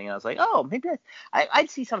or something. And I was like, oh, maybe I'd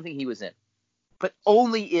see something he was in. But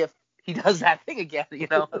only if he does that thing again,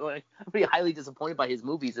 Like, I'm pretty highly disappointed by his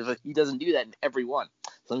movies if he doesn't do that in every one.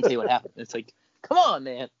 So let me tell you what happened. It's like, come on,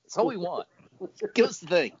 man. That's all we want. Give us the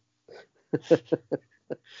thing.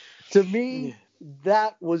 To me,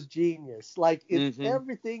 that was genius. Like, it's Mhm.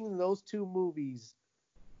 everything in those two movies.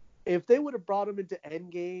 If they would have brought him into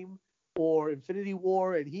Endgame or Infinity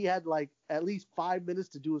War, and he had like at least 5 minutes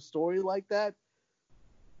to do a story like that.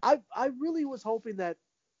 I really was hoping that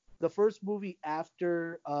the first movie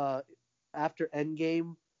after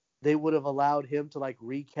Endgame, they would have allowed him to like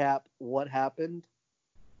recap what happened.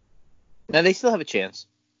 Now they still have a chance.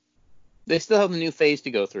 They still have a new phase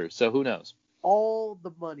to go through, so who knows? All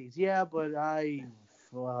the monies, yeah, but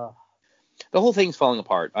The whole thing's falling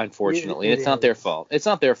apart, unfortunately. It It's not their is. fault. It's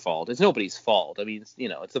not their fault. It's nobody's fault. I mean,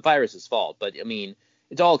 it's the virus's fault. But, I mean,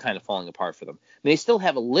 it's all kind of falling apart for them. I mean, they still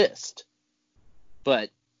have a list.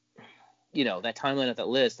 But, that timeline of that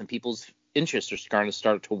list and people's interests are starting to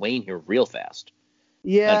start to wane here real fast.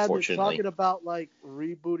 Yeah, they're Unfortunately. talking about like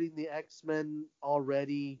rebooting the X-Men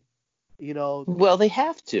already. Well, they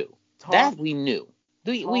have to. That we knew.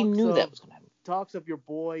 We knew that was going to happen. Talks of your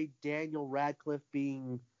boy Daniel Radcliffe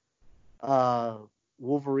being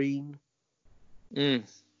Wolverine.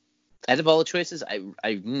 Out of all the choices, I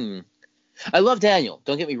love Daniel.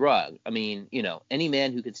 Don't get me wrong. I mean, any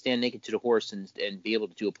man who can stand naked to the horse and be able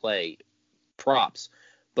to do a play, props.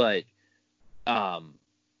 But, no,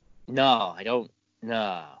 I don't.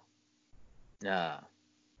 Nah.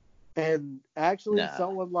 And actually,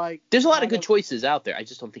 someone like there's a lot of good choices out there. I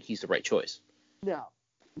just don't think he's the right choice. No,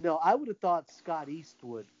 I would have thought Scott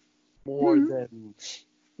Eastwood more than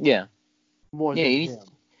yeah. More than him.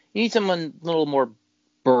 You need someone a little more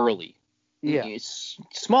burly. Yeah. It's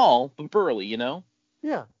small, but burly,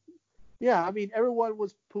 Yeah. Yeah, I mean, everyone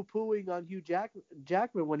was poo-pooing on Hugh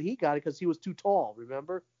Jackman when he got it because he was too tall,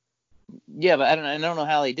 remember? Yeah, but I don't know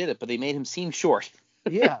how they did it, but they made him seem short.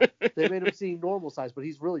 Yeah, they made him seem normal size, but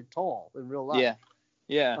he's really tall in real life.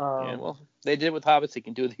 Yeah. Well, they did it with Hobbits, they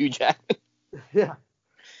can do it with Hugh Jackman. Yeah.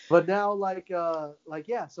 But now, so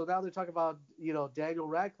now they're talking about, Daniel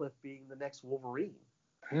Radcliffe being the next Wolverine.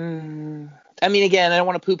 I mean, again, I don't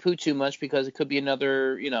want to poo-poo too much because it could be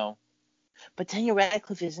another, But Daniel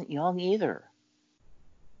Radcliffe isn't young either.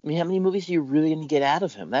 I mean, how many movies are you really going to get out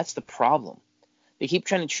of him? That's the problem. They keep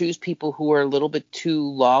trying to choose people who are a little bit too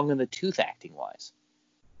long in the tooth acting-wise.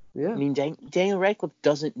 Yeah. I mean, Daniel Radcliffe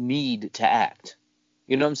doesn't need to act.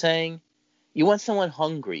 You know what I'm saying? You want someone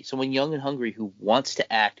hungry, someone young and hungry who wants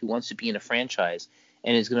to act, who wants to be in a franchise,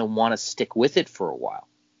 and is going to want to stick with it for a while.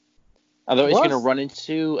 Otherwise, you're going to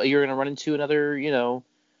run into another,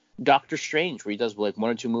 Doctor Strange, where he does like 1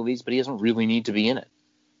 or 2 movies, but he doesn't really need to be in it.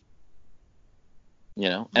 And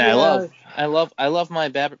yeah. I love my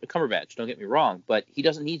Cumberbatch. Don't get me wrong, but he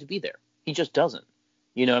doesn't need to be there. He just doesn't.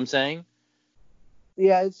 You know what I'm saying?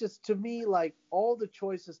 Yeah, it's just, to me, like, all the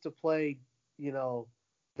choices to play,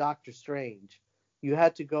 Doctor Strange, you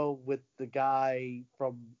had to go with the guy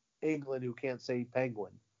from England who can't say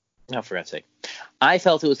penguin. Oh, for God's sake. I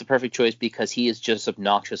felt it was the perfect choice because he is just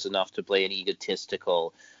obnoxious enough to play an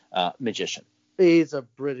egotistical magician. He's a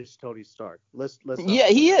British Tony Stark. Let's. Yeah,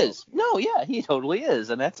 he is. No, yeah, he totally is,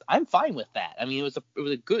 and I'm fine with that. I mean, it was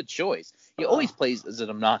a good choice. He always plays as an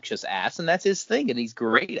obnoxious ass, and that's his thing, and he's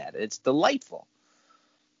great at it. It's delightful.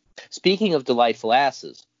 Speaking of delightful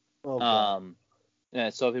asses, so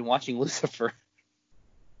I've been watching Lucifer.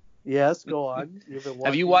 Yes, go on.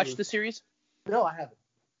 Have you watched the series? No, I haven't.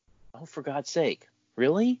 Oh, for God's sake.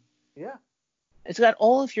 Really? Yeah. It's got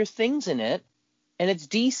all of your things in it, and it's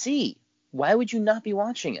DC. Why would you not be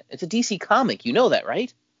watching it? It's a DC comic. You know that,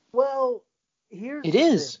 right? Well,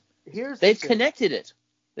 They've connected it.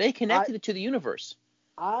 They connected it to the universe.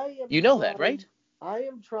 That, right? I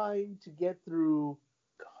am trying to get through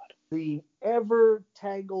the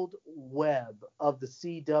ever-tangled web of the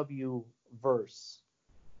CW verse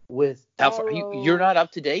with Arrow, you're not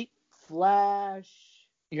up to date? Flash.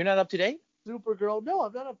 You're not up to date? Supergirl. No,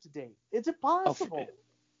 I'm not up to date. It's impossible.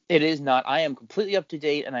 It is not. I am completely up to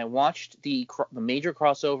date, and I watched the major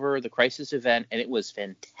crossover, the Crisis Event, and it was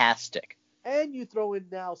fantastic. And you throw in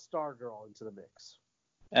now Stargirl into the mix.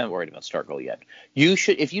 I'm not worried about Stargirl yet. You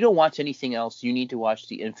should, if you don't watch anything else, you need to watch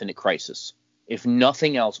the Infinite Crisis. If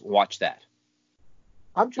nothing else, watch that.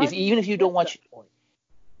 I'm trying. Even if you don't watch,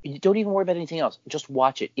 you don't even worry about anything else. Just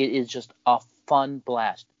watch it. It is just a fun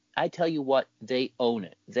blast. I tell you what, they own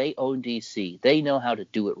it. They own DC. They know how to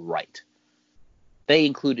do it right. They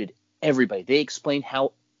included everybody. They explained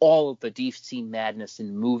how all of the DC madness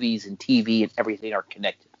in movies and TV and everything are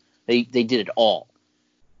connected. They did it all.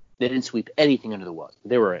 They didn't sweep anything under the rug.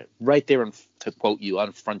 They were right there, to quote you,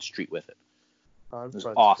 on Front Street with it. It was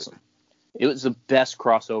awesome. It was the best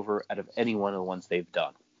crossover out of any one of the ones they've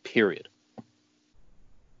done, period.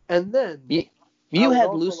 And then you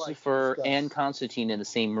had Lucifer and Constantine in the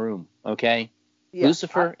same room, okay? Yeah,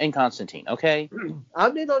 Lucifer and Constantine, okay?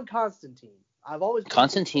 I'm in on Constantine. I've always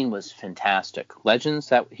Constantine was fantastic. Legends,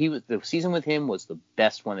 the season with him was the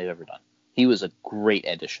best one they've ever done. He was a great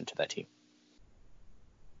addition to that team.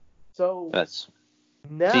 So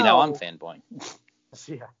now I'm fanboying.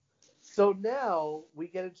 Yeah. So now we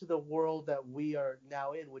get into the world that we are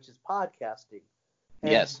now in, which is podcasting.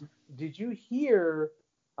 And yes. Did you hear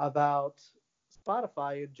about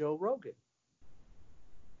Spotify and Joe Rogan?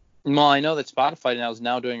 Well, I know that Spotify now is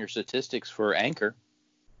now doing your statistics for Anchor.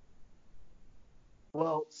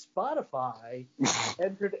 Well, Spotify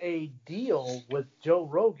entered a deal with Joe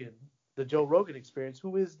Rogan, the Joe Rogan Experience,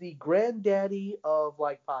 who is the granddaddy of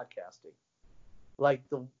like podcasting. Like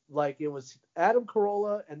it was Adam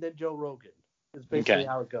Carolla and then Joe Rogan. Is basically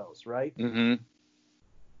how it goes, right? Mm-hmm.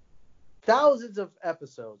 Thousands of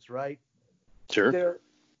episodes, right? Sure. They're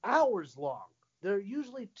hours long. They're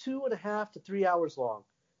usually 2.5 to 3 hours long.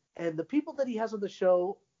 And the people that he has on the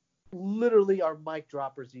show literally are mic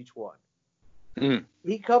droppers, each one. Mm.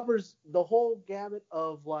 He covers the whole gamut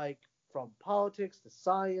of like from politics to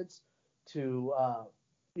science to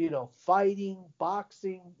fighting,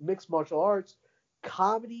 boxing, mixed martial arts,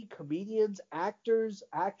 comedy, comedians, actors,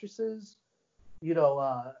 actresses,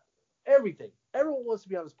 everything. Everyone wants to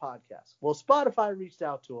be on his podcast. Well, Spotify reached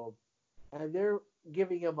out to him, and they're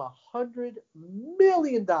giving him $100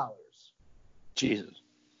 million. Jesus.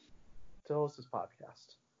 To host his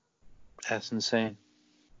podcast. That's insane.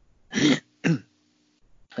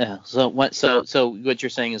 Yeah. So what you're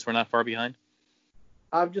saying is we're not far behind?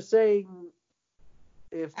 I'm just saying,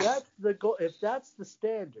 if that's the goal, if that's the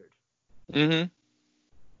standard, mm-hmm.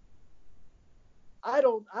 I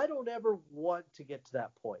don't ever want to get to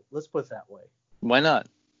that point. Let's put it that way. Why not?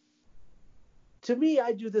 To me,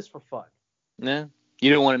 I do this for fun. Yeah.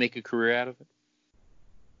 You don't want to make a career out of it?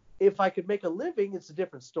 If I could make a living, it's a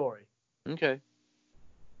different story. Okay.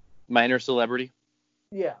 Minor celebrity?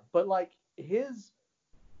 Yeah, but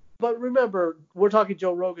but remember, we're talking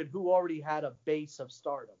Joe Rogan, who already had a base of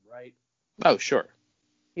stardom, right? Oh, sure.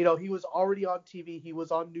 He was already on TV. He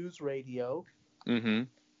was on news radio. Mm-hmm.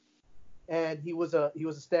 And he was a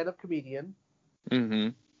stand-up comedian. Mm-hmm.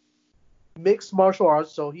 Mixed martial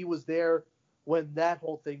arts, so he was there when that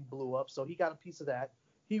whole thing blew up, so he got a piece of that.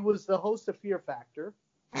 He was the host of Fear Factor.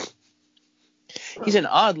 He's an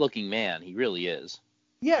odd-looking man. He really is.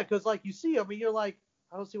 Yeah, because you see him, and you're like,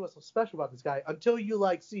 I don't see what's so special about this guy until you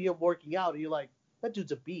see him working out, and you're like, that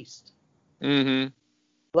dude's a beast. Mm-hmm.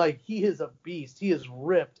 He is a beast. He is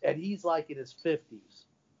ripped, and he's in his 50s.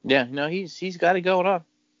 Yeah, no, he's got it going on.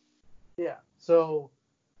 Yeah. So,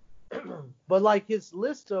 but his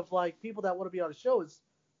list of people that want to be on the show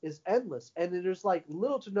is endless, and then there's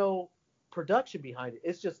little to no production behind it.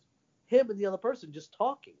 It's just him and the other person just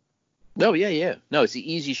talking. Oh yeah. No, it's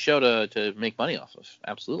the easy show to make money off of.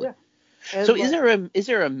 Absolutely. Yeah. And so is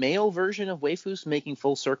there a male version of Waifus making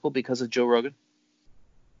full circle because of Joe Rogan?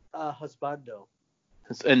 Husbando.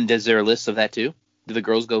 And is there a list of that too? Do the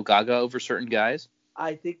girls go gaga over certain guys?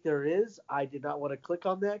 I think there is. I did not want to click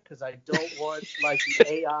on that because I don't want the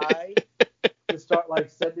AI to start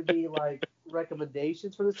sending me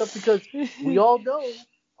recommendations for this stuff, because we all know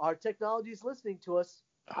our technology is listening to us.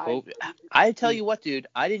 I tell you what, dude,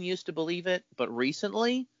 I didn't used to believe it, but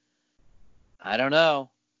recently, I don't know.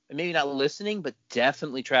 Maybe not listening, but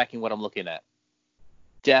definitely tracking what I'm looking at.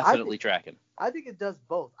 Definitely tracking. I think it does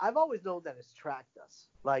both. I've always known that it's tracked us.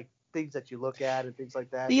 Things that you look at and things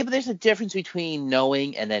like that. Yeah, but there's a difference between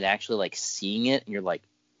knowing and then actually seeing it, and you're like,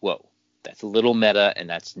 whoa, that's a little meta, and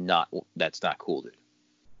that's not cool,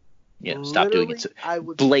 dude. Stop doing it.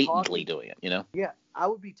 Blatantly doing it, Yeah, I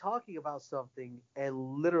would be talking about something,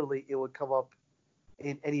 and literally it would come up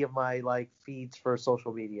in any of my feeds for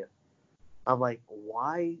social media. I'm like,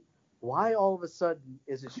 why all of a sudden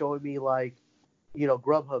is it showing me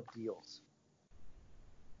Grubhub deals?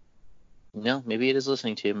 No, maybe it is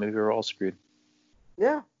listening to you. Maybe we're all screwed.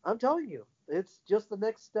 Yeah, I'm telling you. It's just the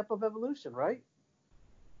next step of evolution, right?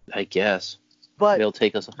 I guess. But it'll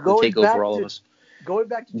take over all of us. Going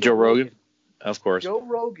back to Joe Rogan. Of course. Joe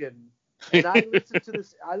Rogan, and I listened to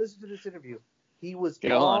this interview. He was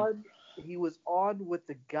on with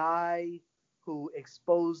the guy who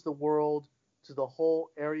exposed the world to the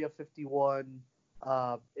whole Area 51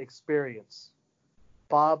 experience.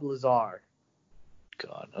 Bob Lazar.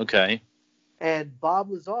 God, okay. And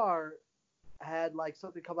Bob Lazar had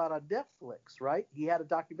something come out on Netflix, right? He had a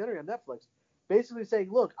documentary on Netflix, basically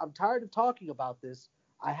saying, "Look, I'm tired of talking about this.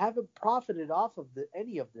 I haven't profited off of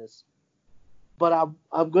any of this, but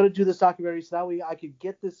I'm going to do this documentary so that way I can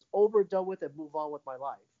get this over and done with and move on with my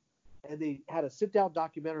life." And they had a sit-down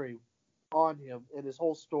documentary on him and his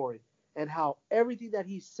whole story, and how everything that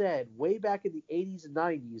he said way back in the 80s and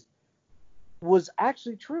 90s was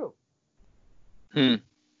actually true. Hmm.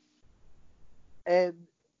 And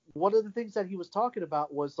one of the things that he was talking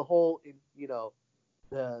about was the whole,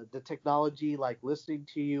 the technology, like listening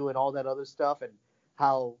to you and all that other stuff, and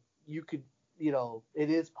how you could, it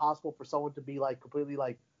is possible for someone to be like completely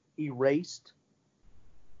like erased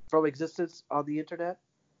from existence on the internet.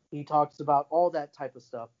 He talks about all that type of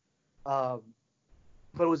stuff.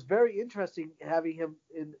 But it was very interesting having him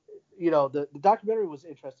in, the documentary was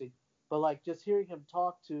interesting, but like just hearing him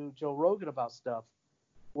talk to Joe Rogan about stuff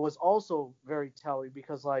was also very telling,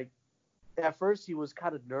 because like at first he was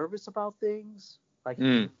kind of nervous about things.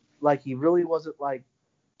 Like he really wasn't like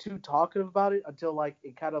too talkative about it until like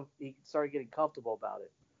he started getting comfortable about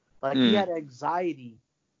it. Like he had anxiety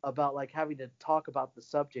about like having to talk about the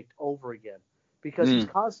subject over again, because he's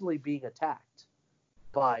constantly being attacked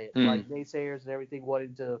by it, like naysayers and everything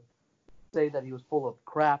wanting to say that he was full of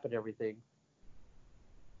crap and everything.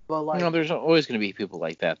 But like, There's always going to be people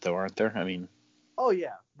like that, though, aren't there? I mean, oh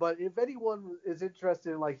yeah. But if anyone is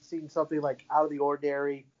interested in like seeing something like out of the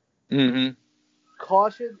ordinary,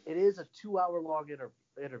 caution, it is a 2-hour long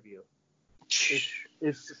interview.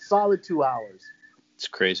 It's a solid 2 hours. It's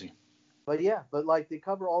crazy. But yeah, but like they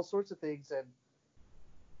cover all sorts of things, and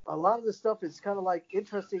a lot of the stuff is kind of like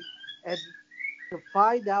interesting, and to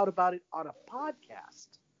find out about it on a podcast,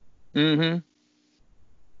 the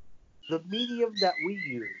medium that we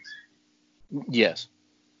use. Yes.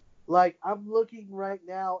 Like I'm looking right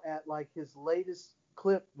now at like his latest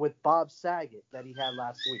clip with Bob Saget that he had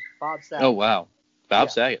last week. Bob Saget. Oh wow,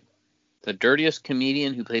 Bob Saget, the dirtiest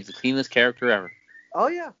comedian who plays the cleanest character ever. Oh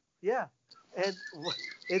yeah, yeah. And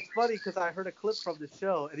it's funny because I heard a clip from the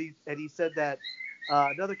show, and he said that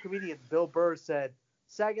another comedian, Bill Burr, said,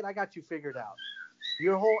 "Saget, I got you figured out.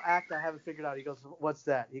 Your whole act I haven't figured out." He goes, "What's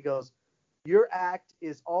that?" He goes, "Your act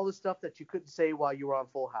is all the stuff that you couldn't say while you were on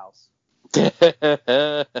Full House."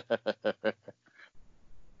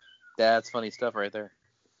 That's funny stuff right there.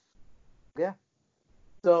 Yeah.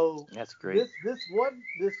 So that's great.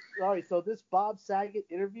 So this Bob Saget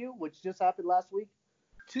interview, which just happened last week,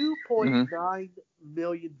 2.9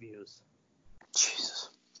 million views. Jesus.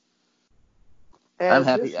 And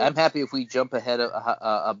I'm happy if we jump ahead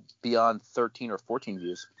of beyond 13 or 14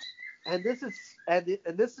 views. And this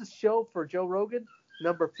is show for Joe Rogan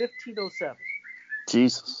number 1507.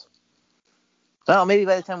 Jesus. Well, maybe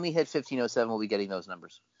by the time we hit 1507, we'll be getting those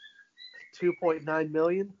numbers. 2.9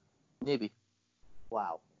 million? Maybe.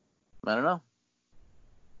 Wow. I don't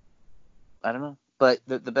know. But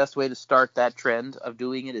the best way to start that trend of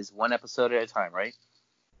doing it is one episode at a time, right?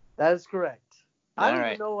 That is correct. I don't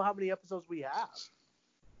even know how many episodes we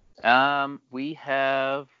have. We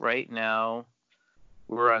have right now,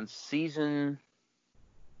 we're on season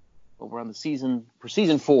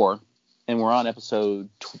 4, and we're on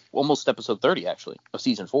almost episode 30 actually of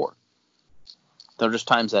season 4. So just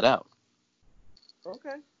times that out.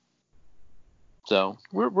 Okay. So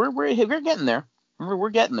we're getting there. We're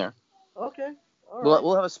getting there. Okay. All right.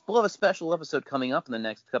 We'll have a special episode coming up in the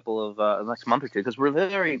next couple of next month or two, because what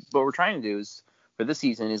we're trying to do is for this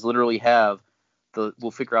season is literally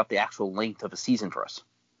we'll figure out the actual length of a season for us.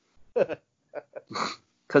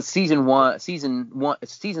 Because season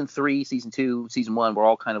 3, season 2, season 1, we're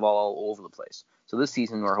all kind of all over the place. So this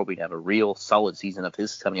season we're hoping to have a real solid season of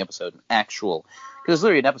his coming episode, because it's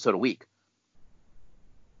literally an episode a week.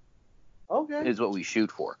 Okay. Is what we shoot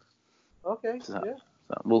for. Okay. So, yeah.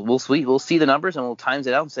 So we'll see the numbers, and we'll times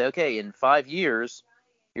it out and say, okay, in 5 years,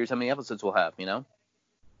 here's how many episodes we'll have,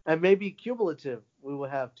 And maybe cumulative, we will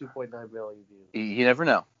have 2.9 million views. You never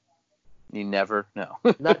know. You never know.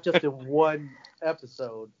 Not just in one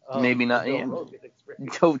episode. Maybe not. Yeah.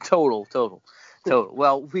 Total.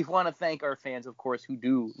 Well, we want to thank our fans, of course, who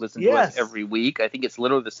do listen to us every week. I think it's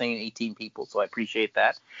literally the same 18 people, so I appreciate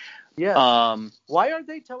that. Yeah. Why aren't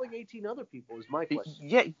they telling 18 other people is my question.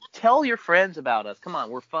 Yeah, tell your friends about us. Come on,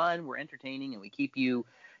 we're fun, we're entertaining, and we keep you,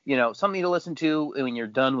 something to listen to when you're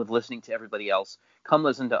done with listening to everybody else. Come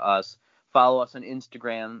listen to us. Follow us on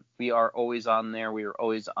Instagram. We are always on there. We are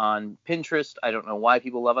always on Pinterest. I don't know why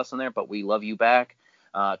people love us on there, but we love you back.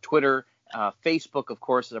 Twitter, Facebook, of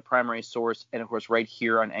course, is a primary source. And, of course, right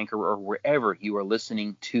here on Anchor or wherever you are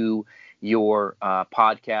listening to your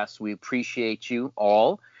podcasts. We appreciate you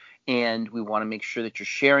all. And we want to make sure that you're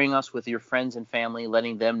sharing us with your friends and family,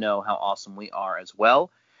 letting them know how awesome we are as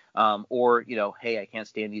well. Or, hey, I can't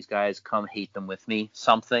stand these guys. Come hate them with me.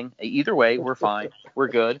 Something. Either way, we're fine. We're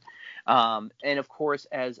good. And, of course,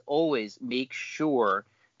 as always, make sure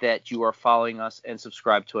that you are following us and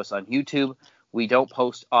subscribe to us on YouTube. We don't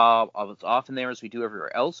post as often there as we do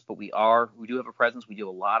everywhere else, but we do have a presence. We do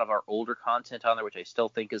a lot of our older content on there, which I still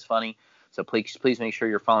think is funny. So please make sure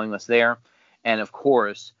you're following us there. And of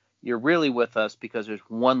course, you're really with us because there's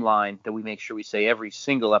one line that we make sure we say every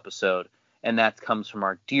single episode, and that comes from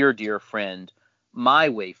our dear, dear friend, my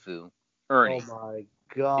waifu, Ernie. Oh my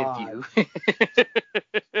God.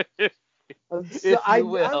 If you I'm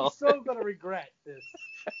will. so going to regret this.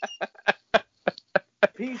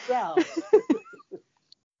 Peace out.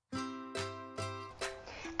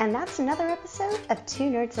 And that's another episode of Two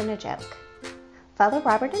Nerds and a Joke. Follow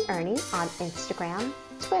Robert and Ernie on Instagram,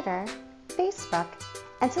 Twitter, Facebook,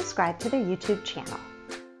 and subscribe to their YouTube channel.